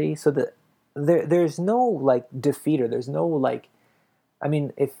community. So that there's no like defeater. There's no like, I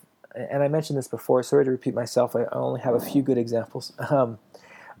mean, if, and I mentioned this before, sorry to repeat myself, I only have a few good examples.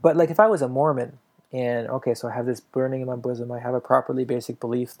 But like if I was a Mormon, and okay, so I have this burning in my bosom, I have a properly basic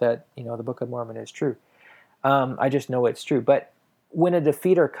belief that, you know, the Book of Mormon is true. I just know it's true. But when a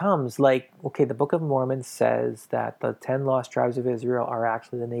defeater comes, like, okay, the Book of Mormon says that the 10 lost tribes of Israel are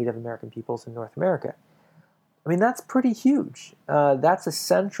actually the Native American peoples in North America. I mean, that's pretty huge. That's a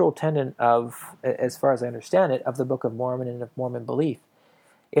central tenet of, as far as I understand it, of the Book of Mormon and of Mormon belief.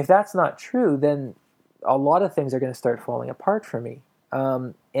 If that's not true, then a lot of things are going to start falling apart for me.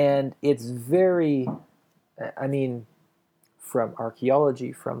 And it's very, I mean, from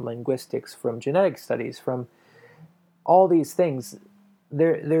archaeology, from linguistics, from genetic studies, from all these things,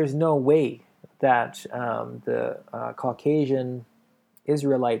 there's no way that the Caucasian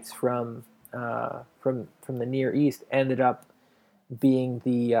Israelites from the Near East ended up being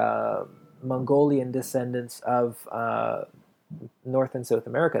the Mongolian descendants of North and South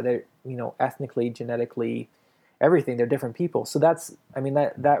America. They're, you know, ethnically, genetically, everything. They're different people. So that's, I mean,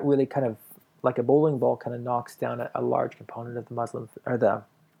 that really kind of like a bowling ball kind of knocks down a large component of the Muslim or the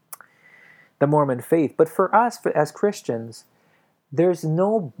Mormon faith. But for us, as Christians, there's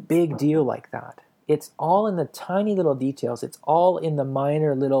no big deal like that. It's all in the tiny little details. It's all in the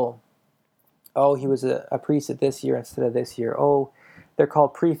minor little, oh, he was a priest at this year instead of this year. Oh, they're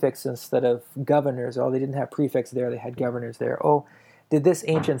called prefects instead of governors. Oh, they didn't have prefects there, they had governors there. Oh, did this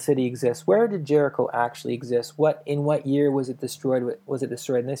ancient city exist? Where did Jericho actually exist? In what year was it destroyed? Was it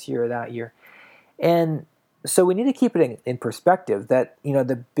destroyed in this year or that year? And so we need to keep it in perspective that, you know,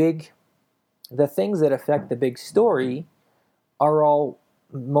 the things that affect the big story are all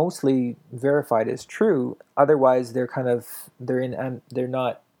mostly verified as true. Otherwise, they're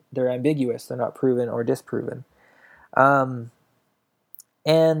ambiguous. They're not proven or disproven.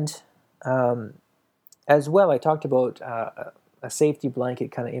 And as well, I talked about a safety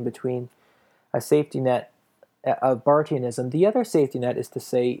blanket kind of in between, a safety net of Bartianism. The other safety net is to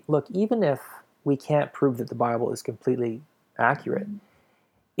say, look, even if we can't prove that the Bible is completely accurate,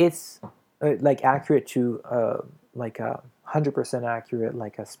 it's like accurate to like 100% accurate,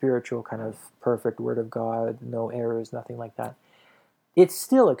 like a spiritual kind of perfect Word of God, no errors, nothing like that. It's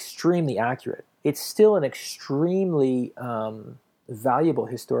still extremely accurate. It's still an extremely valuable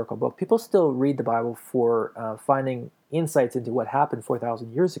historical book. People still read the Bible for finding insights into what happened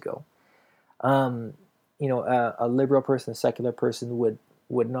 4,000 years ago. Um, a liberal person, a secular person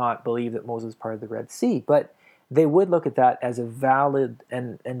would not believe that Moses was part of the Red Sea, but they would look at that as a valid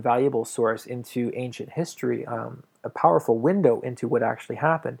and valuable source into ancient history, a powerful window into what actually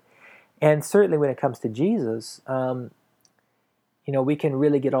happened. And certainly when it comes to Jesus, we can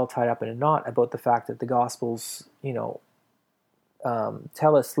really get all tied up in a knot about the fact that the Gospels,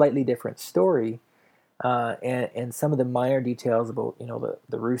 tell a slightly different story, and some of the minor details about,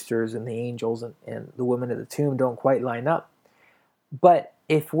 the roosters and the angels and the woman at the tomb don't quite line up. But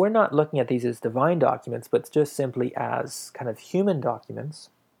if we're not looking at these as divine documents, but just simply as kind of human documents,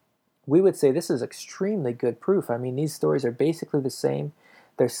 we would say this is extremely good proof. I mean, these stories are basically the same.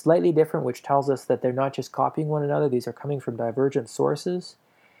 They're slightly different, which tells us that they're not just copying one another. These are coming from divergent sources,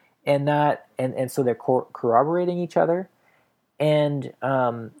 and so they're corroborating each other. And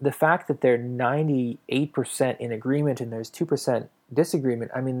the fact that they're 98% in agreement and there's 2%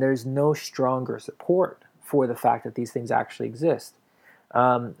 disagreement, I mean, there's no stronger support for the fact that these things actually exist.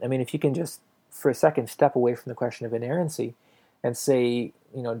 I mean, if you can just for a second step away from the question of inerrancy and say,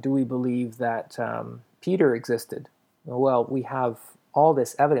 do we believe that Peter existed? Well, we have all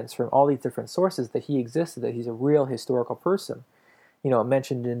this evidence from all these different sources that he existed, that he's a real historical person.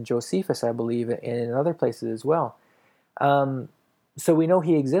 Mentioned in Josephus, I believe, and in other places as well. So we know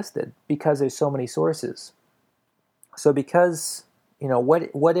he existed because there's so many sources. So because,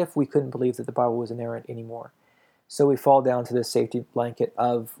 what if we couldn't believe that the Bible was inerrant anymore? So we fall down to this safety blanket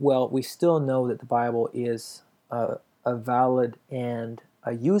of, well, we still know that the Bible is a valid and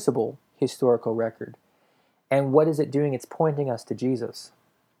a usable historical record. And what is it doing? It's pointing us to Jesus.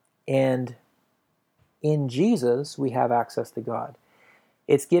 And in Jesus, we have access to God.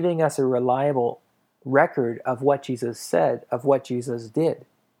 It's giving us a reliable record of what Jesus said, of what Jesus did.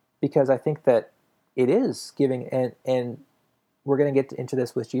 Because I think that it is giving, and we're going to get into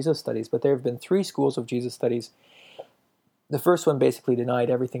this with Jesus studies, but there have been 3 schools of Jesus studies. The first one basically denied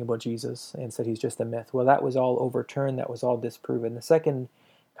everything about Jesus and said he's just a myth. Well, that was all overturned. That was all disproven. The second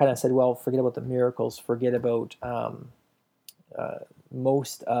kind of said, well, forget about the miracles. Forget about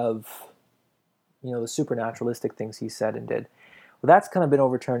most of, the supernaturalistic things he said and did. Well, that's kind of been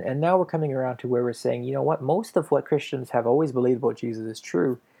overturned. And now we're coming around to where we're saying, you know what? Most of what Christians have always believed about Jesus is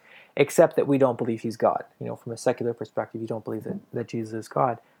true, except that we don't believe he's God. From a secular perspective, you don't believe that Jesus is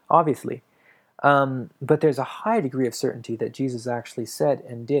God, obviously. But there's a high degree of certainty that Jesus actually said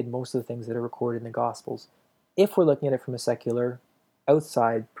and did most of the things that are recorded in the Gospels, if we're looking at it from a secular,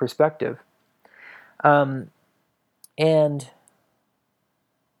 outside perspective. And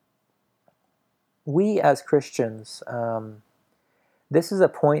we as Christians, this is a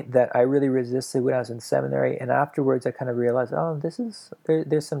point that I really resisted when I was in seminary, and afterwards I kind of realized,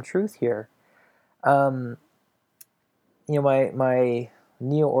 there's some truth here. My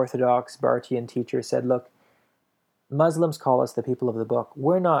neo-Orthodox Bartian teacher said, look, Muslims call us the people of the book.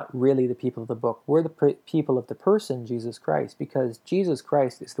 We're not really the people of the book. We're the people of the person, Jesus Christ, because Jesus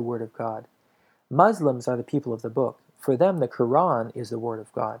Christ is the Word of God. Muslims are the people of the book. For them, the Quran is the Word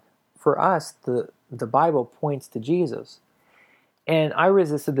of God. For us, the Bible points to Jesus. And I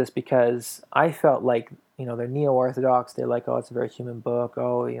resisted this because I felt like, they're neo-Orthodox. They're like, it's a very human book.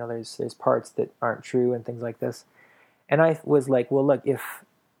 There's parts that aren't true and things like this. And I was like, well, look,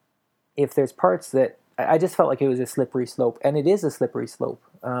 if there's parts that, I just felt like it was a slippery slope. And it is a slippery slope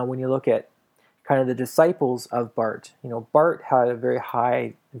when you look at kind of the disciples of Barth. Barth had a very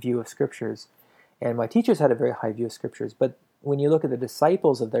high view of scriptures, and my teachers had a very high view of scriptures. But when you look at the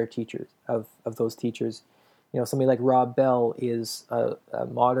disciples of their teachers, of those teachers, somebody like Rob Bell is a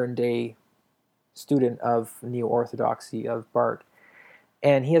modern day student of neo-Orthodoxy of Barth.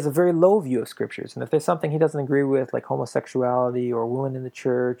 And he has a very low view of scriptures. And if there's something he doesn't agree with, like homosexuality or women in the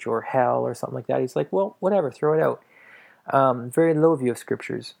church or hell or something like that, he's like, well, whatever, throw it out. Very low view of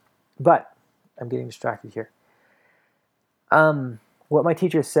scriptures. But I'm getting distracted here. What my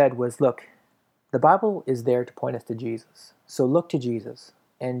teacher said was, look, the Bible is there to point us to Jesus. So look to Jesus.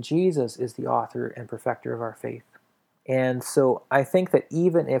 And Jesus is the author and perfecter of our faith. And so I think that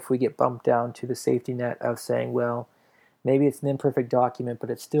even if we get bumped down to the safety net of saying, well, maybe it's an imperfect document,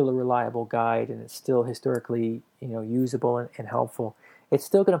 but it's still a reliable guide and it's still historically, usable and helpful, it's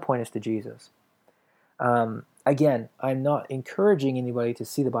still going to point us to Jesus. Again, I'm not encouraging anybody to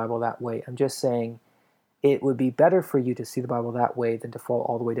see the Bible that way. I'm just saying it would be better for you to see the Bible that way than to fall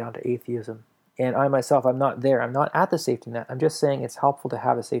all the way down to atheism. And I myself, I'm not there. I'm not at the safety net. I'm just saying it's helpful to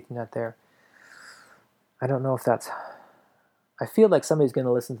have a safety net there. I don't know if that's... I feel like somebody's going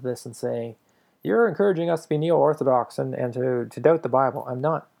to listen to this and say, you're encouraging us to be neo-orthodox and to doubt the Bible. I'm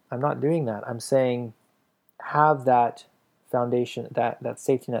not doing that. I'm saying have that foundation, that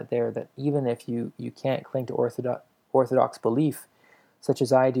safety net there, that even if you can't cling to orthodox belief, such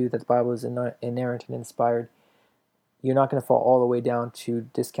as I do, that the Bible is inerrant and inspired, you're not going to fall all the way down to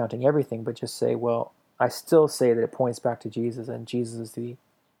discounting everything, but just say, well, I still say that it points back to Jesus, and Jesus is the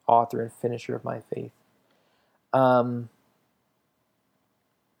author and finisher of my faith. All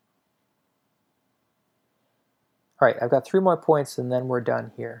right, I've got 3 more points, and then we're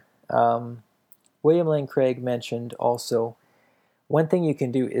done here. William Lane Craig mentioned also, one thing you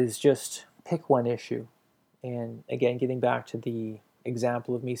can do is just pick one issue. And again, getting back to the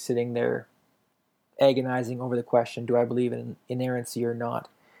example of me sitting there agonizing over the question, do I believe in inerrancy or not?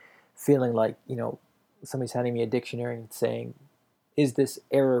 Feeling like, somebody's handing me a dictionary and saying, is this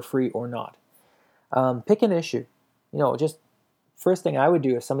error-free or not? Pick an issue. Just first thing I would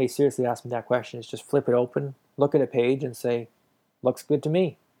do if somebody seriously asked me that question is just flip it open, look at a page and say, looks good to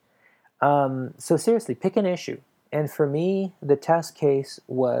me. So seriously, pick an issue. And for me, the test case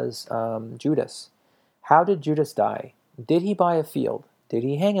was Judas. How did Judas die? Did he buy a field? Did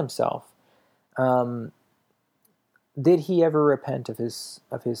he hang himself? Did he ever repent of his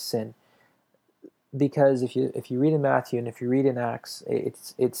sin? Because if you read in Matthew and if you read in Acts,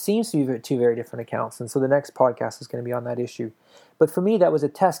 it seems to be 2 very different accounts. And so the next podcast is going to be on that issue. But for me, that was a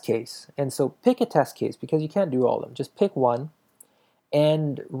test case. And so pick a test case, because you can't do all of them. Just pick one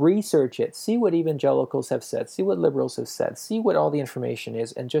and research it. See what evangelicals have said. See what liberals have said. See what all the information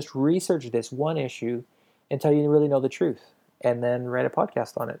is. And just research this one issue until you really know the truth. And then write a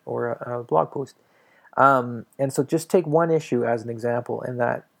podcast on it or a blog post. And so just take one issue as an example, and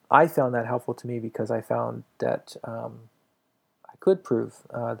that I found that helpful to me because I found that I could prove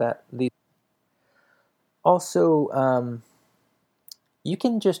that these. Also, you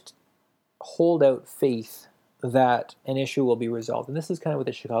can just hold out faith that an issue will be resolved. And this is kind of what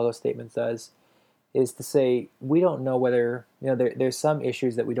the Chicago Statement does, is to say, we don't know whether, there's some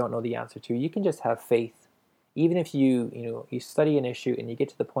issues that we don't know the answer to. You can just have faith. Even if you study an issue and you get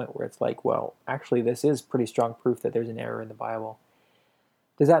to the point where it's like, well, actually this is pretty strong proof that there's an error in the Bible.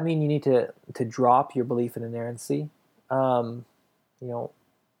 Does that mean you need to drop your belief in inerrancy? Some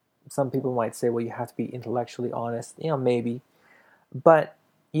people might say, well, you have to be intellectually honest. Maybe. But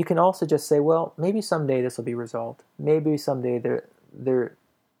you can also just say, well, maybe someday this will be resolved. Maybe someday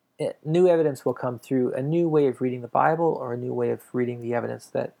new evidence will come through, a new way of reading the Bible or a new way of reading the evidence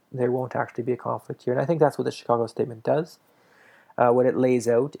that there won't actually be a conflict here. And I think that's what the Chicago Statement does, what it lays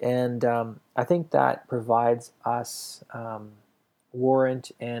out. And I think that provides us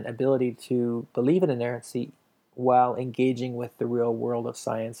warrant and ability to believe in inerrancy while engaging with the real world of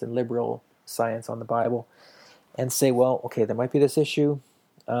science and liberal science on the Bible, and say, well, okay, there might be this issue,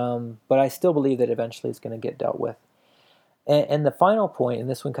 but I still believe that eventually it's going to get dealt with. And the final point, and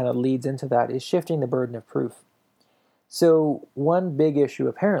this one kind of leads into that, is shifting the burden of proof. So one big issue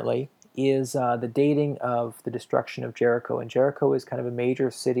apparently is the dating of the destruction of Jericho. And Jericho is kind of a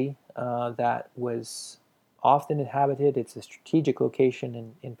major city that was often inhabited. It's a strategic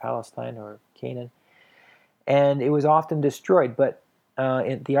location in Palestine or Canaan. And it was often destroyed, but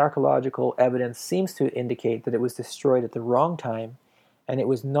the archaeological evidence seems to indicate that it was destroyed at the wrong time, and it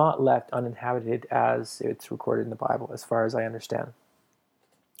was not left uninhabited as it's recorded in the Bible, as far as I understand.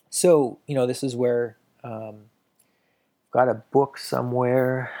 So, this is where I've got a book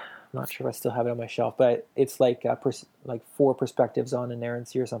somewhere. I'm not sure if I still have it on my shelf, but it's like 4 perspectives on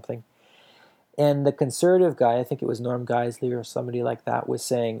inerrancy or something. And the conservative guy, I think it was Norm Geisler or somebody like that, was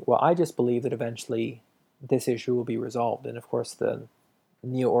saying, well, I just believe that eventually this issue will be resolved. And of course, the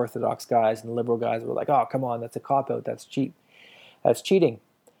neo-Orthodox guys and the liberal guys were like, oh, come on, that's a cop-out, that's cheap. That's cheating.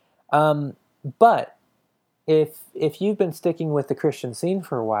 But if you've been sticking with the Christian scene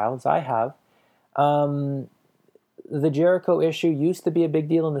for a while, as I have, the Jericho issue used to be a big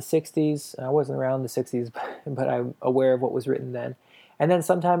deal in the 60s. I wasn't around in the 60s, but I'm aware of what was written then. And then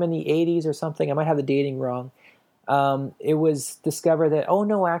sometime in the 80s or something, I might have the dating wrong, it was discovered that, oh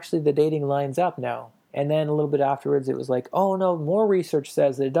no, actually the dating lines up now. And then a little bit afterwards, it was like, oh no, more research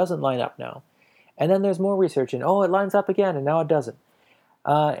says that it doesn't line up now. And then there's more research, and oh, it lines up again, and now it doesn't.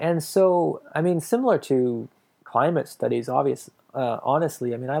 And so, similar to climate studies,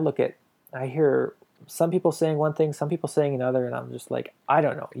 honestly, I hear some people saying one thing, some people saying another, and I'm just like, I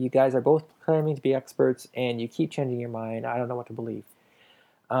don't know. You guys are both claiming to be experts, and you keep changing your mind. I don't know what to believe.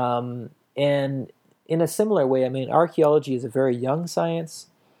 And in a similar way, archaeology is a very young science.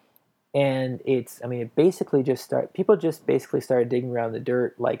 And people just basically started digging around the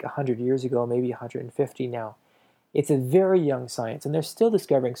dirt like 100 years ago, maybe 150 now. It's a very young science, and they're still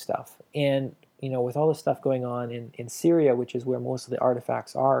discovering stuff. And with all the stuff going on in Syria, which is where most of the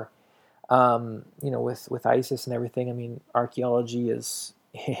artifacts are, with ISIS and everything, I mean, archaeology is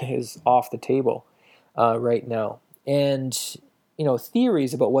is off the table right now. And,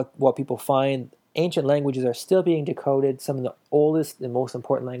 theories about what people find, ancient languages are still being decoded. Some of the oldest and most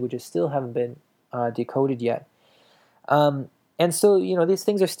important languages still haven't been decoded yet. And so, these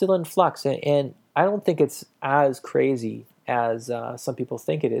things are still in flux. And I don't think it's as crazy as some people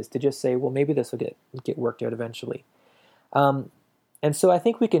think it is to just say, well, maybe this will get worked out eventually. And so I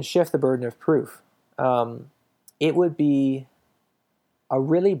think we can shift the burden of proof. It would be a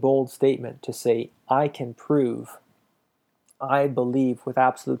really bold statement to say, I can prove, I believe with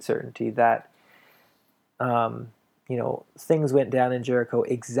absolute certainty that, things went down in Jericho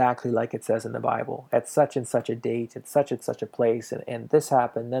exactly like it says in the Bible, at such and such a date, at such and such a place, and this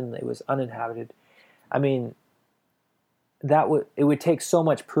happened, then it was uninhabited. I mean, it would take so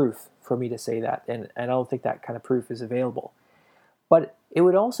much proof for me to say that, and I don't think that kind of proof is available. But it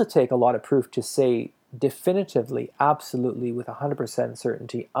would also take a lot of proof to say definitively, absolutely, with 100%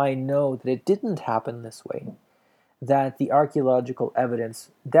 certainty, I know that it didn't happen this way, that the archaeological evidence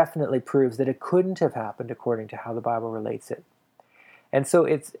definitely proves that it couldn't have happened according to how the Bible relates it. And so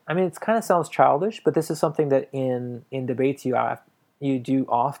it kind of sounds childish, but this is something that in debates you do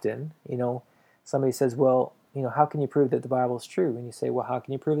often. Somebody says, well, how can you prove that the Bible is true? And you say, well, how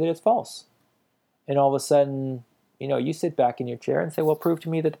can you prove that it's false? And all of a sudden, you sit back in your chair and say, well, prove to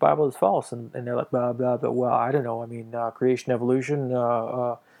me that the Bible is false. And they're like, blah, blah, blah. Well, I don't know. I mean, creation, evolution.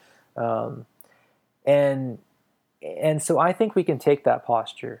 And so I think we can take that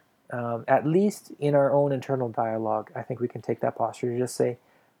posture, at least in our own internal dialogue. I think we can take that posture to just say,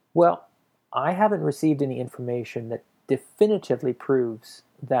 well, I haven't received any information that definitively proves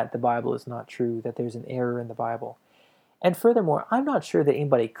that the Bible is not true, that there's an error in the Bible. And furthermore, I'm not sure that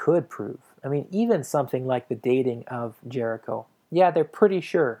anybody could prove. I mean, even something like the dating of Jericho. Yeah, they're pretty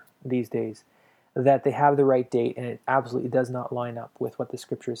sure these days that they have the right date and it absolutely does not line up with what the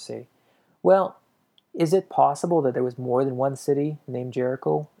scriptures say. Well, is it possible that there was more than one city named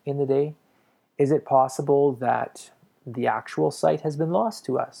Jericho in the day? Is it possible that the actual site has been lost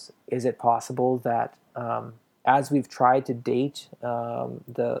to us? Is it possible that as we've tried to date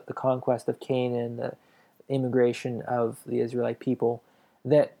the conquest of Canaan, the immigration of the Israelite people,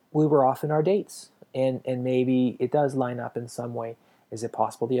 that we were off in our dates, and maybe it does line up in some way? Is it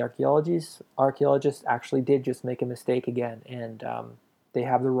possible the archaeologists actually did just make a mistake again, and they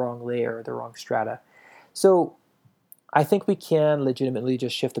have the wrong layer, the wrong strata? So I think we can legitimately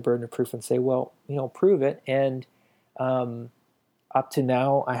just shift the burden of proof and say, well, prove it. And up to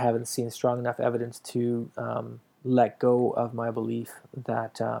now, I haven't seen strong enough evidence to let go of my belief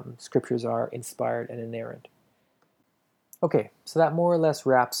that scriptures are inspired and inerrant. Okay, so that more or less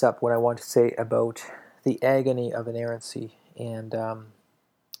wraps up what I want to say about the agony of inerrancy. And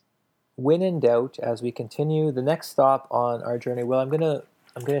when in doubt, as we continue, the next stop on our journey, well, I'm gonna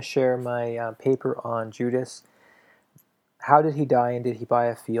share my paper on Judas. How did he die, and did he buy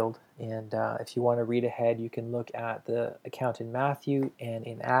a field? And if you want to read ahead, you can look at the account in Matthew and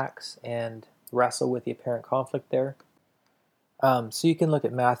in Acts and wrestle with the apparent conflict there. So you can look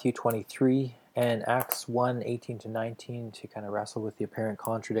at Matthew 23 and Acts 1:18-19 to kind of wrestle with the apparent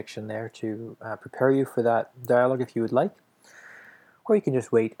contradiction there to prepare you for that dialogue if you would like. Or you can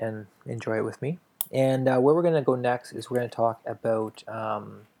just wait and enjoy it with me. And where we're going to go next is we're going to talk about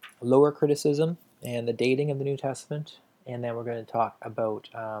lower criticism and the dating of the New Testament. And then we're going to talk about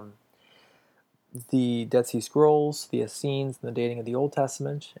the Dead Sea Scrolls, the Essenes, and the dating of the Old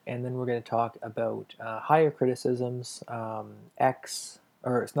Testament. And then we're going to talk about higher criticisms, Q,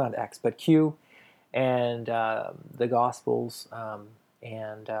 and the Gospels,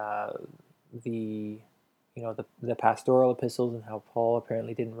 and the pastoral epistles, and how Paul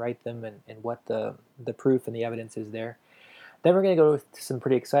apparently didn't write them, and what the proof and the evidence is there. Then we're going to go to some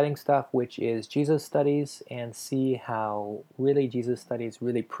pretty exciting stuff, which is Jesus studies, and see how really Jesus studies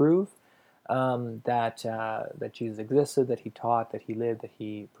really prove that Jesus existed, that he taught, that he lived, that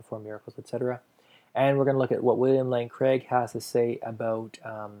he performed miracles, etc. And we're going to look at what William Lane Craig has to say about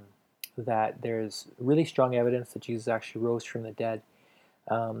that there's really strong evidence that Jesus actually rose from the dead.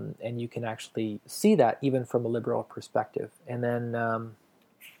 And you can actually see that even from a liberal perspective. And then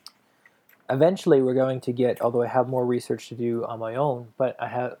eventually we're going to get, although I have more research to do on my own, but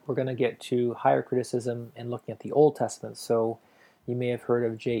we're going to get to higher criticism and looking at the Old Testament. So you may have heard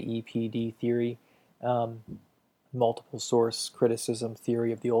of JEPD theory, multiple source criticism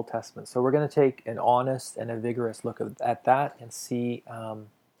theory of the Old Testament. So we're going to take an honest and a vigorous look at that and see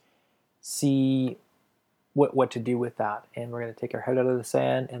what to do with that. And we're going to take our head out of the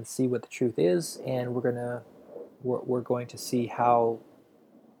sand and see what the truth is, and we're going to see how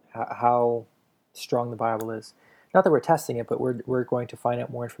strong the Bible is. Not that we're testing it, but we're going to find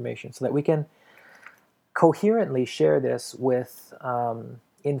out more information so that we can coherently share this with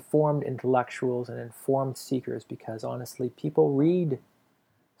informed intellectuals and informed seekers, because honestly, people read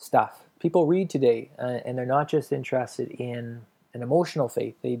stuff. People read today, and they're not just interested in an emotional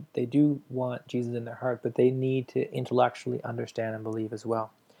faith. They do want Jesus in their heart, but they need to intellectually understand and believe as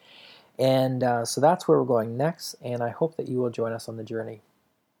well. And so that's where we're going next, and I hope that you will join us on the journey.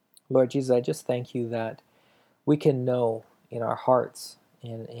 Lord Jesus, I just thank you that we can know in our hearts,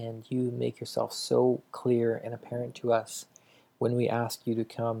 and you make yourself so clear and apparent to us when we ask you to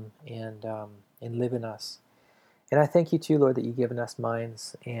come and live in us. And I thank you too, Lord, that you've given us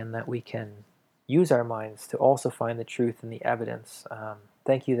minds and that we can use our minds to also find the truth and the evidence.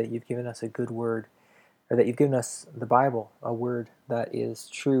 Thank you that you've given us a good word, or that you've given us the Bible, a word that is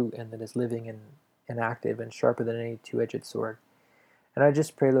true and that is living and active and sharper than any two-edged sword. And I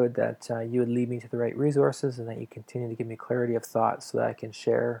just pray, Lord, that you would lead me to the right resources, and that you continue to give me clarity of thought so that I can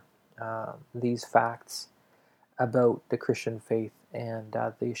share these facts about the Christian faith and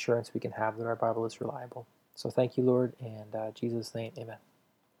the assurance we can have that our Bible is reliable. So thank you, Lord, and in Jesus' name, amen.